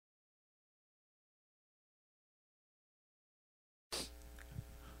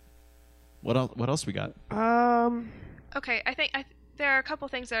 what else we got? Okay, I think there are a couple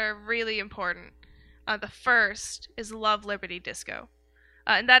things that are really important. The first is Love, Liberty, Disco.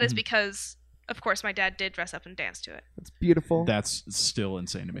 And that is because, of course, my dad did dress up and dance to it. It's beautiful. That's still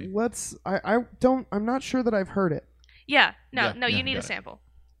insane to me. I'm not sure that I've heard it. Yeah, Yeah, you need got a it. sample.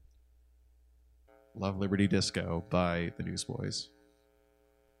 Love, Liberty, Disco by the Newsboys.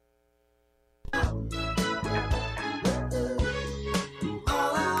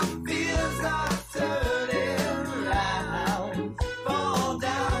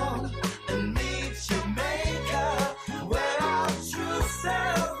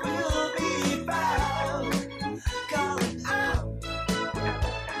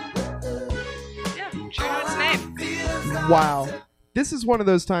 Yeah, true to its name. Wow. This is one of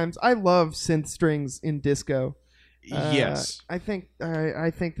those times I love synth strings in disco. Yes. I think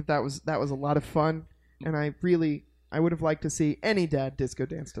that was a lot of fun, and I would have liked to see any dad disco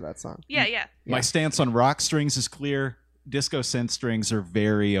dance to that song. Yeah. My stance on rock strings is clear. Disco synth strings are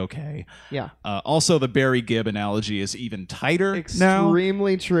very okay. Yeah. Also, the Barry Gibb analogy is even tighter now.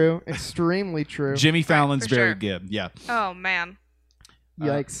 Extremely true. Extremely true. Jimmy Fallon's for Barry sure. Gibb. Yeah. Oh, man.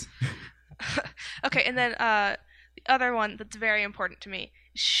 Yikes. Okay, and then the other one that's very important to me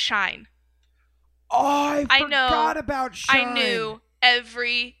is Shine. Oh, I know. forgot about Shine. I knew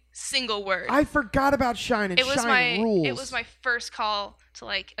every single word. I forgot about Shine, and it was Shine rules. It was my first call to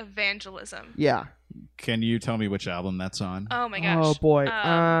like evangelism. Yeah. Can you tell me which album that's on? Oh my gosh. Oh boy.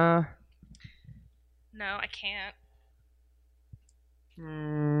 No, I can't.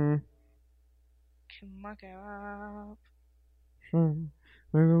 Come on, go up.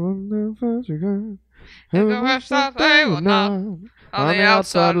 On the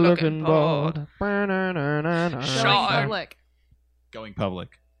outside looking bored. Shine. Public. Going Public.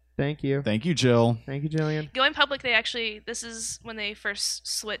 Thank you. Thank you, Jill. Thank you, Jillian. Going Public, this is when they first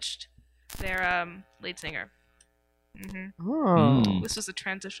switched their lead singer. Oh. This was a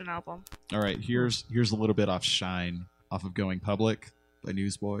transition album. All right, here's a little bit off Shine, off of Going Public by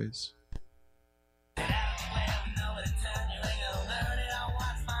Newsboys.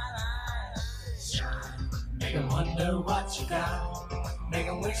 Make 'em wonder what you got. Make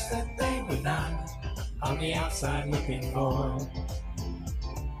 'em wish that they were not on the outside looking for.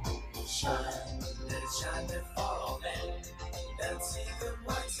 Shine, let it shine before all men. That secret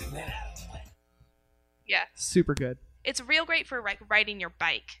once again. Yeah. Super good. It's real great for like riding your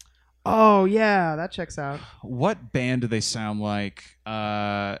bike. Oh yeah, that checks out. What band do they sound like?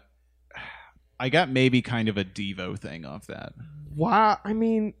 I got maybe kind of a Devo thing off that. Wow. I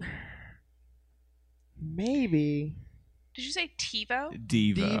mean, maybe Did you say TiVo?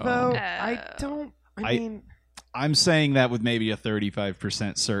 Devo. I mean, I'm saying that with maybe a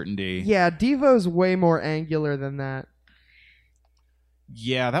 35% certainty. yeah, Devo's way more angular than that.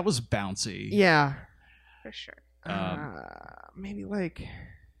 Yeah, that was bouncy. Yeah. For sure. Maybe like,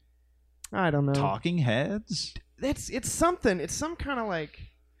 I don't know. Talking Heads? It's something. It's some kind of like,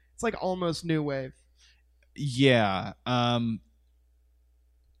 it's like almost new wave. Yeah. I'm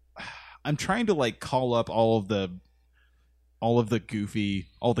trying to like call up all the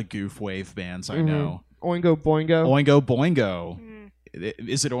goof wave bands I know. Oingo Boingo. Oingo Boingo. Mm.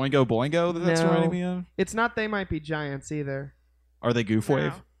 Is it Oingo Boingo that's No. reminding me of? It's not They Might Be Giants either. Are they goof No.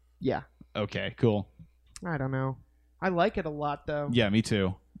 wave? Yeah. Okay, cool. I don't know. I like it a lot though. Yeah, me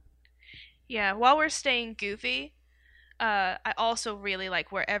too. Yeah, while we're staying goofy, I also really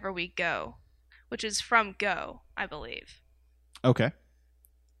like Wherever We Go, which is from Go, I believe. Okay.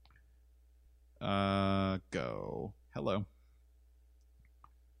 Go. Hello.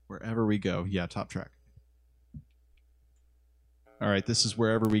 Wherever We Go. Yeah, top track. All right, this is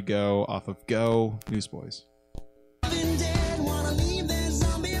Wherever We Go off of Go, Newsboys.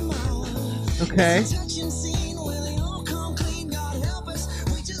 Okay.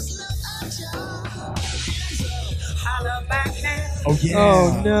 Oh, yeah.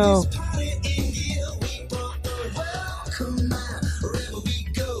 Oh no.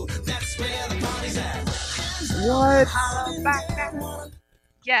 What?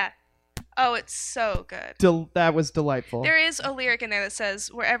 Yeah. Oh, it's so good. That was delightful. There is a lyric in there that says,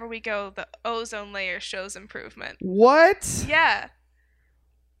 "Wherever we go, the ozone layer shows improvement." What? Yeah.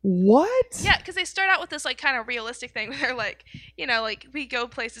 What? Yeah, because they start out with this like kind of realistic thing where they're like, like we go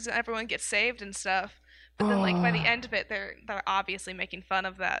places and everyone gets saved and stuff. But then like by the end of it, they're obviously making fun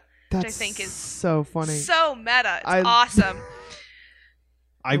of that, which I That's think is so funny. so meta. It's I- awesome.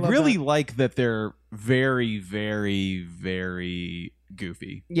 I love really that. like that they're very, very, very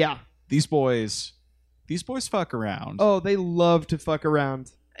goofy. Yeah. These boys fuck around. Oh, they love to fuck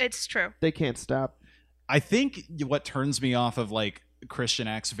around. It's true. They can't stop. I think what turns me off of like Christian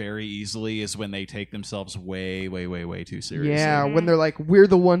acts very easily is when they take themselves way, way, way, way too seriously. Yeah, when they're like, we're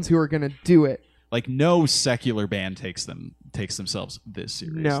the ones who are gonna do it. Like no secular band takes themselves this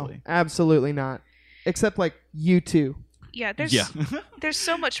seriously. No, absolutely not. Except like U2. Yeah, there's Yeah. there's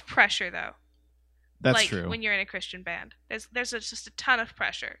so much pressure though. That's like, true. when you're in a Christian band, there's just a ton of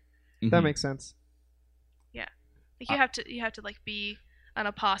pressure. That Mhm. makes sense. Like you have to like be an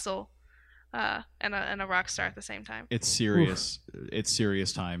apostle, and a rock star at the same time. It's serious. It's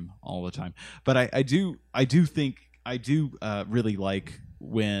serious time all the time. But I do think I do really like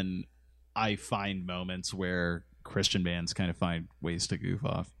when I find moments where Christian bands kind of find ways to goof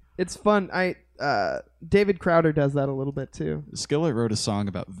off. It's fun. David Crowder does that a little bit too. Skillet wrote a song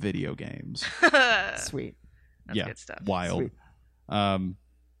about video games. That's Sweet. good stuff. Wild. Sweet.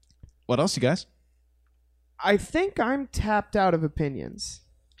 What else, you guys? I think I'm tapped out of opinions.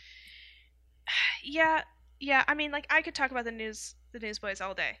 Yeah. I mean, like I could talk about the Newsboys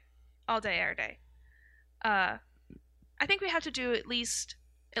all day, every day. I think we have to do at least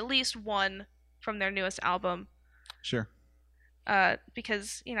one from their newest album. Sure.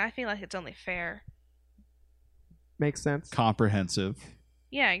 Because I feel like it's only fair. Makes sense. Comprehensive.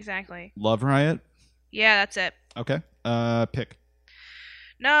 Yeah, exactly. Love Riot. Yeah, that's it. Okay. Pick.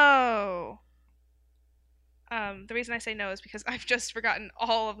 No. The reason I say no is because I've just forgotten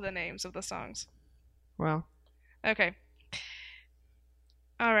all of the names of the songs. Wow. Okay.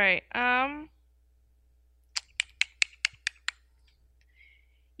 All right.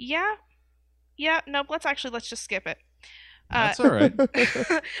 Yeah. Nope. Let's just skip it. That's all right.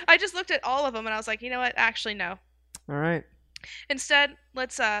 I just looked at all of them and I was like, you know what? Actually, no. All right. Instead,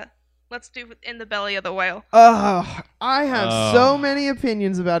 let's do In the Belly of the Whale. Oh, I have so many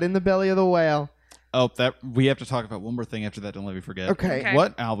opinions about In the Belly of the Whale. Oh, that we have to talk about one more thing after that. Don't let me forget. Okay.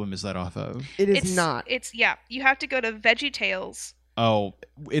 What album is that off of? It's not. It's you have to go to VeggieTales. Oh,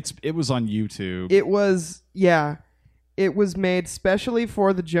 it was on YouTube. It was, yeah. It was made specially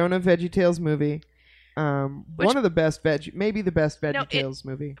for the Jonah VeggieTales movie. One of the best maybe the best VeggieTales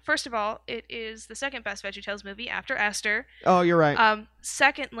movie. First of all, it is the second best VeggieTales movie after Esther. Oh, you're right.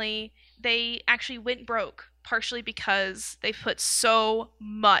 Secondly, they actually went broke partially because they put so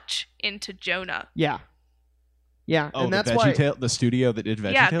much into Jonah. Yeah. Oh, and that's the why the studio that did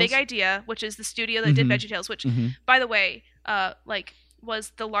VeggieTales? Yeah, Big Idea, which is the studio that did Mhm. VeggieTales, which, Mhm. by the way,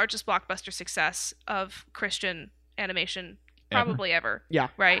 was the largest blockbuster success of Christian animation probably ever. Yeah.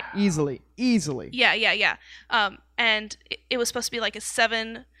 Right? easily. Yeah. And it was supposed to be like a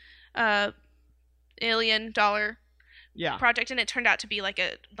 $7 million Yeah. project, and it turned out to be like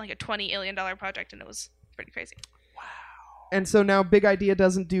a $20 million project, and it was pretty crazy. And so now Big Idea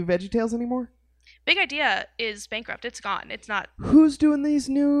doesn't do VeggieTales anymore? Big Idea is bankrupt. It's gone. It's not. Who's doing these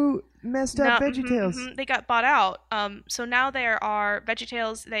new messed up VeggieTales? They got bought out. So now there are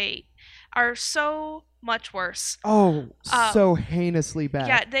VeggieTales. They are so much worse. Oh, so heinously bad.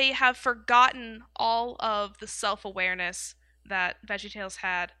 Yeah, they have forgotten all of the self-awareness that VeggieTales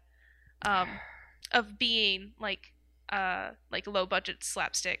had, of being like low-budget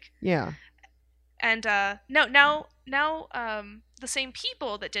slapstick. Yeah. And now the same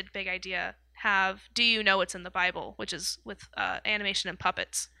people that did Big Idea have Do You Know What's in the Bible, which is with animation and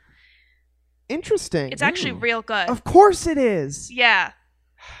puppets. Interesting. It's actually real good. Of course it is. Yeah.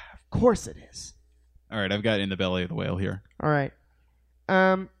 Of course it is. All right, I've got In the Belly of the Whale here. All right.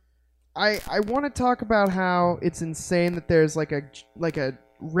 I want to talk about how it's insane that there's like a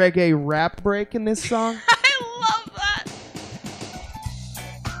reggae rap break in this song. I love that.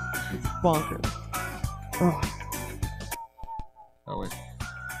 It's bonkers. Oh. Oh, wait.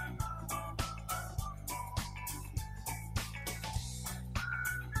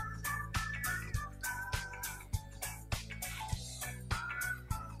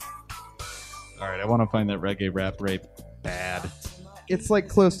 All right, I want to find that reggae rap rape bad. It's like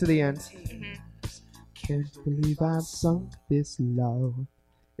close to the end. Mm-hmm. Can't believe I've sunk this low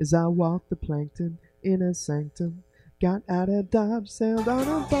as I walk the plankton in a sanctum. Got out of Dodge, sailed on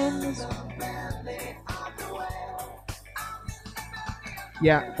a boneless.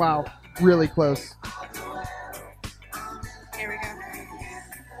 Yeah, wow. Really close. Here we go.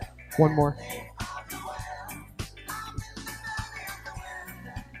 One more.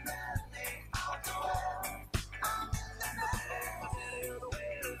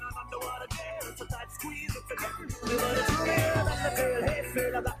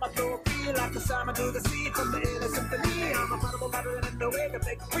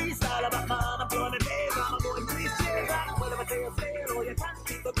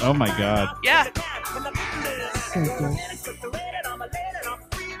 Oh my god. Yeah. So good.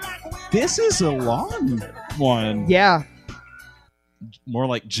 This is a long one. Yeah. More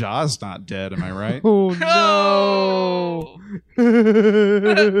like Jaws Not Dead, am I right? Oh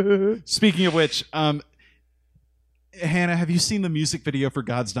no. Speaking of which, Hannah, have you seen the music video for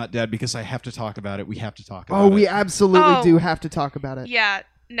God's Not Dead? Because I have to talk about it. We have to talk about it. Oh, we absolutely do have to talk about it. Yeah.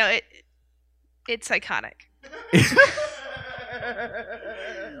 No, it's iconic.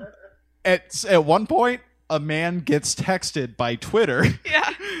 At one point, a man gets texted by Twitter.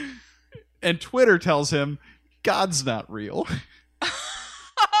 Yeah. And Twitter tells him, God's not real.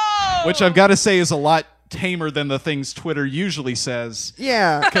 Oh! Which I've got to say is a lot tamer than the things Twitter usually says.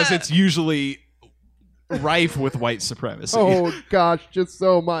 Yeah. Because it's usually rife with white supremacy. Oh gosh, just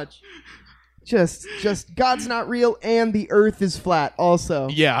so much. Just God's not real and the earth is flat also.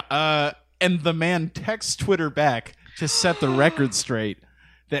 Yeah. And the man texts Twitter back to set the record straight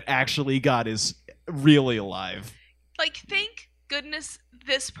that actually God is really alive. Like, thank goodness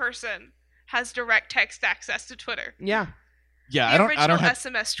this person has direct text access to Twitter. Yeah. Yeah, The I don't have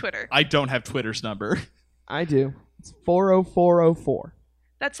SMS Twitter. I don't have Twitter's number. I do. It's 40404.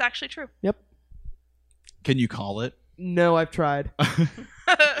 That's actually true. Yep. Can you call it? No, I've tried.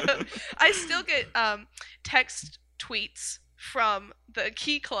 I still get text tweets from the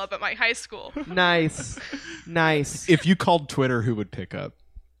Key Club at my high school. Nice. Nice. If you called Twitter, who would pick up?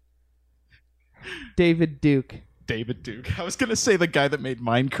 David Duke. David Duke. I was going to say the guy that made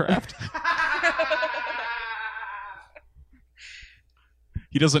Minecraft.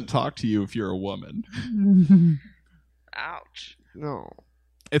 He doesn't talk to you if you're a woman. Ouch. No.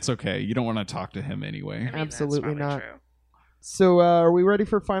 It's okay. You don't want to talk to him anyway. I mean, that's Absolutely probably not. true. So, are we ready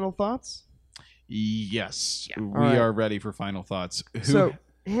for final thoughts? Yes. Yeah. We All right. are ready for final thoughts. So,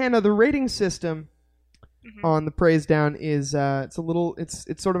 Hannah, the rating system Mhm. on the praise down is it's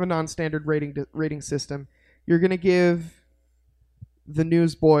sort of a non-standard rating system. You're gonna give the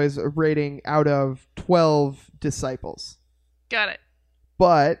Newsboys a rating out of 12 disciples. Got it.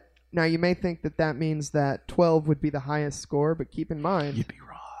 But now you may think that means that 12 would be the highest score, but keep in mind You'd be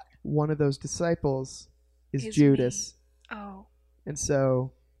wrong. one of those disciples is Is Judas, Oh. and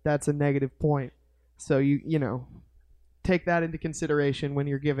so that's a negative point. So you know, take that into consideration when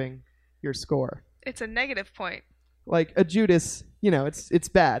you're giving your score. It's a negative point. Like a Judas, it's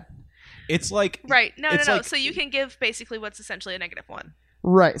bad. It's like Right. No. It's like- So you can give basically what's essentially a negative one.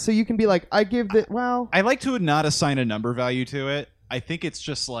 Right. So you can be like, I give the I like to not assign a number value to it. I think it's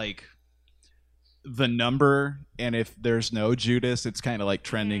just like the number, and if there's no Judas, it's kind of like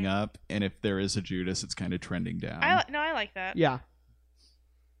trending up, and if there is a Judas, it's kind of trending down. I like that. yeah.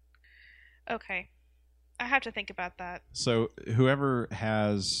 Okay. I have to think about that. So whoever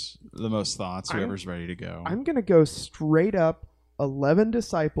has the most thoughts, I'm- whoever's ready to go. I'm gonna go straight up 11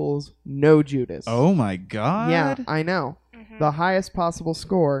 disciples, no Judas. Oh my God. Yeah, I know. Mhm. The highest possible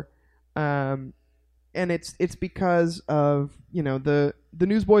score. And it's because of, the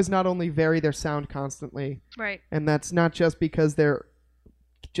Newsboys not only vary their sound constantly, Right. and that's not just because they're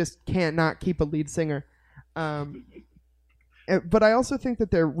just can't not keep a lead singer. But I also think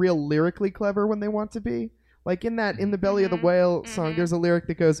that they're real lyrically clever when they want to be. Like in the Belly of the Whale song, there's a lyric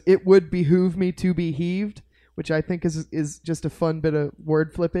that goes, "It would behoove me to be heaved," which I think is just a fun bit of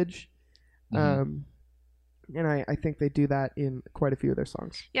word flippage. And I think they do that in quite a few of their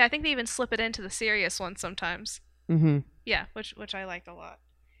songs. Yeah, I think they even slip it into the serious ones sometimes. Mm-hmm. Yeah, which I like a lot.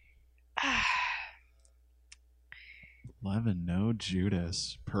 11, no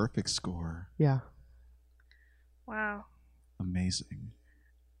Judas. Perfect score. Yeah. Wow. Amazing.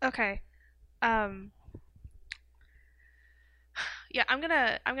 Okay. Yeah, I'm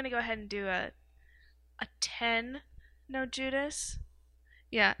gonna go ahead and do a 10 no Judas.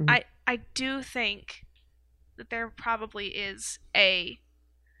 Yeah, Mhm. I do think that there probably is a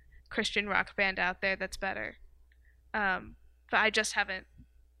Christian rock band out there that's better. But I just haven't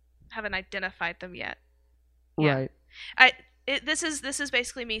identified them yet. Yeah. Right. This is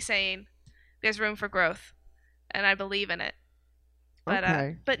basically me saying there's room for growth, and I believe in it. But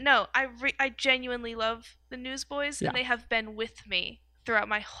Okay. but no, I genuinely love the Newsboys, Yeah. and they have been with me throughout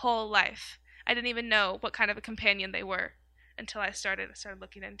my whole life. I didn't even know what kind of a companion they were until I started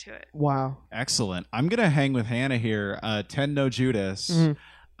looking into it. Wow. Excellent. I'm gonna hang with Hannah here. 10 no Judas.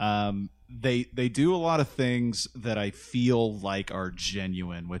 Mhm. They do a lot of things that I feel like are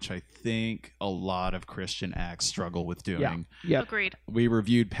genuine, which I think a lot of Christian acts struggle with doing. Yep. Agreed. We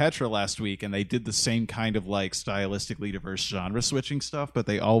reviewed Petra last week, and they did the same kind of like stylistically diverse genre switching stuff, but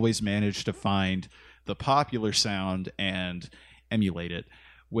they always managed to find the popular sound and emulate it,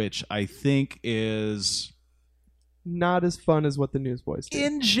 which I think is Not as fun as what the Newsboys do.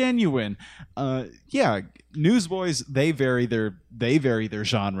 ingenuine. Yeah, Newsboys they vary their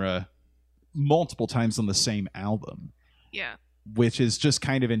genre multiple times on the same album, Yeah. which is just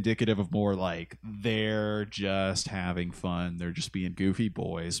kind of indicative of more like they're just having fun. They're just being goofy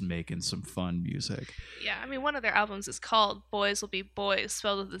boys making some fun music. Yeah. I mean, one of their albums is called "Boys Will Be Boys,"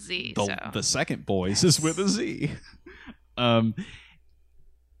 spelled with a Z. So The second Boys is with a Z.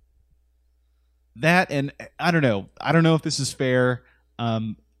 That, and I don't know if this is fair.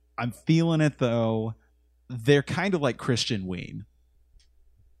 I'm feeling it though. They're kind of like Christian Ween.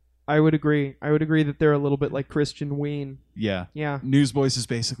 I would agree. That they're a little bit like Christian Ween. Yeah. Yeah. Newsboys is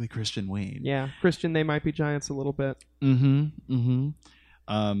basically Christian Ween. Yeah. Christian, They Might Be Giants a little bit. What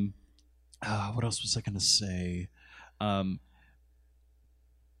else was I going to say?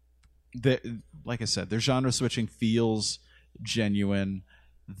 Like I said, their genre switching feels genuine.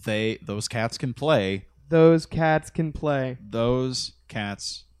 Those cats can play. Those cats can play. Those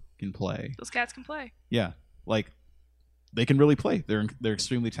cats can play. those cats can play. Yeah, like they can really play. They're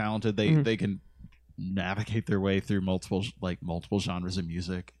extremely talented. They can navigate their way through multiple genres of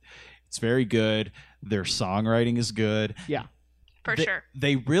music. It's very good. Their songwriting is good. Yeah. For sure.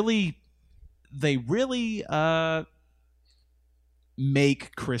 They really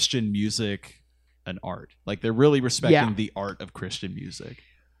make Christian music an art. Like they're really respecting the art of Christian music.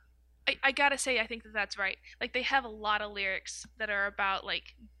 I gotta say, I think that's right. Like they have a lot of lyrics that are about like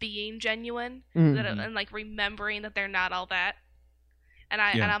being genuine, and like remembering that they're not all that. And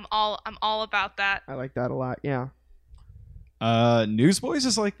I'm all about that. I like that a lot. Yeah. Newsboys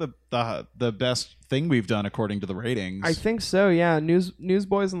is like the best thing we've done according to the ratings. I think so. Yeah.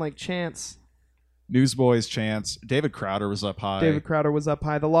 Newsboys and like Chance. Newsboys, Chance, David Crowder was up high. David Crowder was up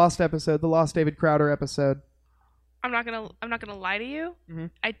high. The Lost David Crowder episode. I'm not gonna lie to you. Mm-hmm.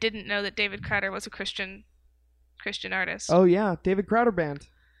 I didn't know that David Crowder was a Christian artist. Oh yeah, David Crowder Band.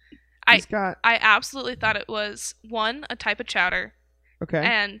 I absolutely thought it was one, a type of chowder, Okay.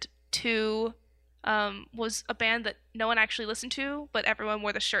 and two, was a band that no one actually listened to, but everyone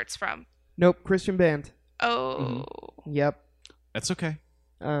wore the shirts from. Nope, Christian band. Oh. Yep. That's okay.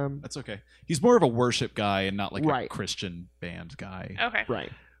 Um. That's okay. He's more of a worship guy and not like a Right. Christian band guy. Okay. Right.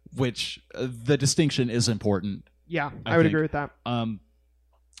 Which the distinction is important. Yeah, I I would think. agree with that. Um,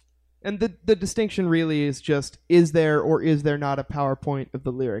 And the distinction really is just, is there or is there not a PowerPoint of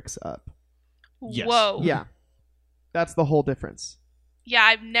the lyrics up? Yes. Whoa. Yeah. That's the whole difference. Yeah,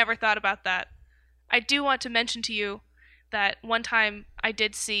 I've never thought about that. I do want to mention to you that one time I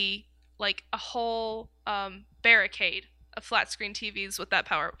did see like a whole barricade of flat screen TVs with the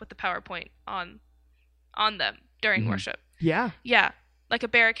PowerPoint on them during worship. Yeah. Yeah, like a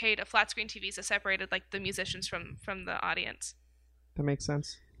barricade of flat screen TVs that separated like the musicians from the audience. That makes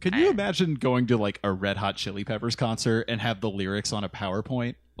sense. Could you imagine going to like a Red Hot Chili Peppers concert and have the lyrics on a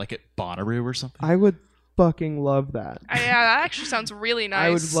PowerPoint, like at Bonnaroo or something? I would fucking love that. Yeah, that actually sounds really nice. I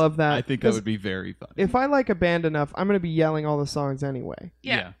would love that. I think that would be very fun. If I like a band enough, I'm going to be yelling all the songs anyway.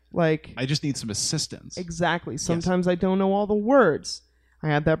 Yeah. Like, I just need some assistance. exactly. Sometimes I don't know all the words. I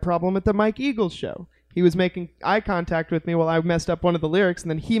had that problem at the Mike Eagles show. He was making eye contact with me while I messed up one of the lyrics,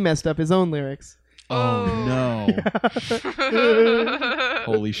 and then he messed up his own lyrics. Oh, no.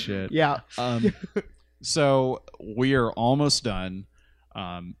 Holy shit. Yeah. So we are almost done.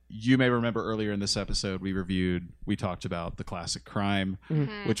 You may remember earlier in this episode we talked about The Classic Crime,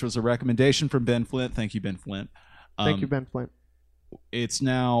 which was a recommendation from Ben Flint. Thank you, Ben Flint. Thank you, Ben Flint. It's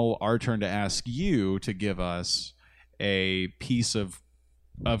now our turn to ask you to give us a piece of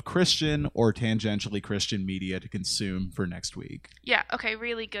Christian or tangentially Christian media to consume for next week. Yeah, okay,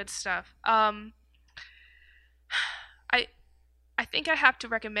 really good stuff. I think I have to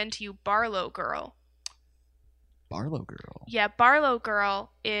recommend to you Barlow Girl. Barlow Girl. Yeah, Barlow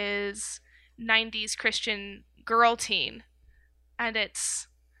Girl is 90s Christian girl teen, and it's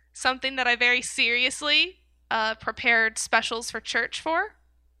something that I very seriously prepared specials for church for.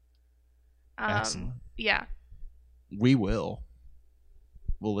 Excellent. Yeah. We'll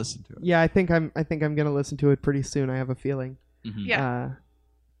listen to it. Yeah, I think I'm gonna listen to it pretty soon. I have a feeling. Mhm. Yeah.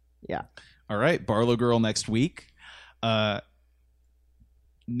 Yeah. All right, Barlow Girl next week.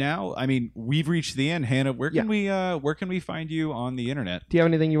 Now, I mean, we've reached the end. Hannah, where can we find you on the internet? Do you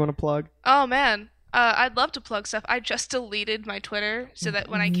have anything you want to plug? Oh man, I'd love to plug stuff. I just deleted my Twitter so that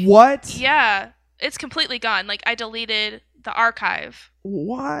when I What? yeah, it's completely gone. Like I deleted the archive.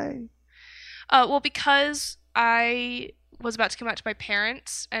 Why? Well, because I was about to come out to my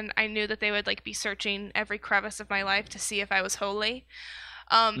parents, and I knew that they would like be searching every crevice of my life to see if I was holy.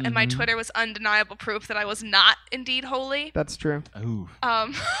 And my Twitter was undeniable proof that I was not indeed holy. That's true. Ooh.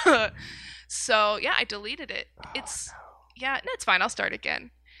 So yeah, I deleted it. It's fine. I'll start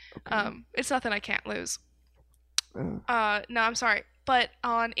again. Okay. It's nothing I can't lose. No, I'm sorry. But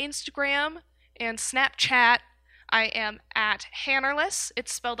on Instagram and Snapchat, I am at Hannerless.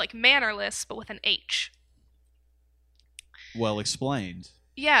 It's spelled like mannerless, but with an H. Well explained.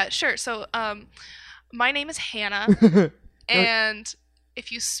 Yeah, sure. So, my name is Hannah, and if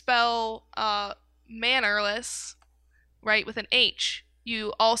you spell mannerless, right, with an H,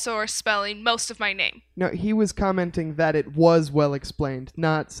 you also are spelling most of my name. No, he was commenting that it was well explained,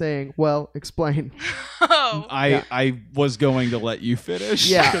 not saying, well, explain. Oh. I was going to let you finish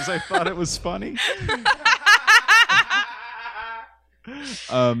because I thought it was funny.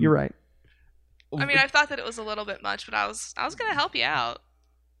 You're right. I mean, I thought that it was a little bit much, but I was gonna help you out.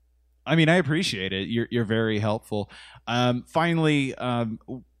 I mean, I appreciate it. You're very helpful. Finally,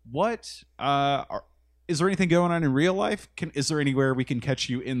 is there anything going on in real life? Is there anywhere we can catch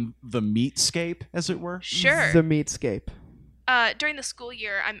you in the meatscape, as it were? Sure. The meatscape. During the school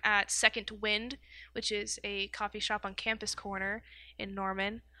year, I'm at Second Wind, which is a coffee shop on Campus Corner in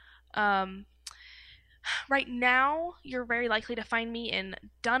Norman. Right now, you're very likely to find me in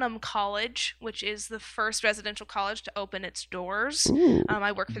Dunham College, which is the first residential college to open its doors.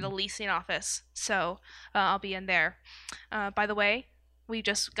 I work for the leasing office, so I'll be in there. By the way, we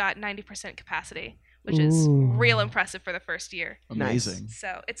just got 90% capacity, which is real impressive for the first year. Amazing.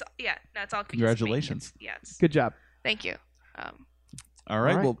 So it's all. Congratulations. Yeah, it's, Good job. thank you. All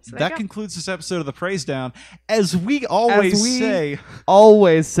right. Well, So there that you go. concludes this episode of the Praise Down. As we always say,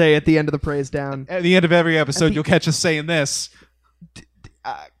 Always say at the end of the praise down. at the end of every episode, you'll catch us saying this.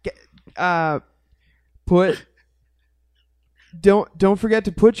 Don't forget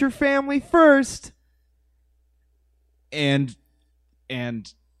to put your family first. And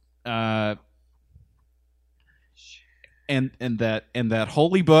that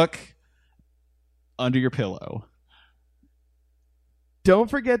holy book under your pillow.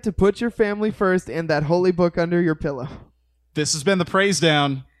 Don't forget to put your family first and that holy book under your pillow. This has been the Praise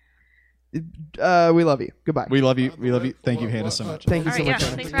Down. We love you. Goodbye. We love you. We love you. Thank you, Hannah, so much. Thank you All so right, yeah, much.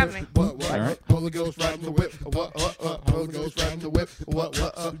 Hannah. thanks for having me. All right. Holy Ghost riding the whip. Holy Ghost riding the whip.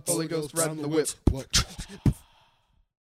 Holy Ghost riding the whip.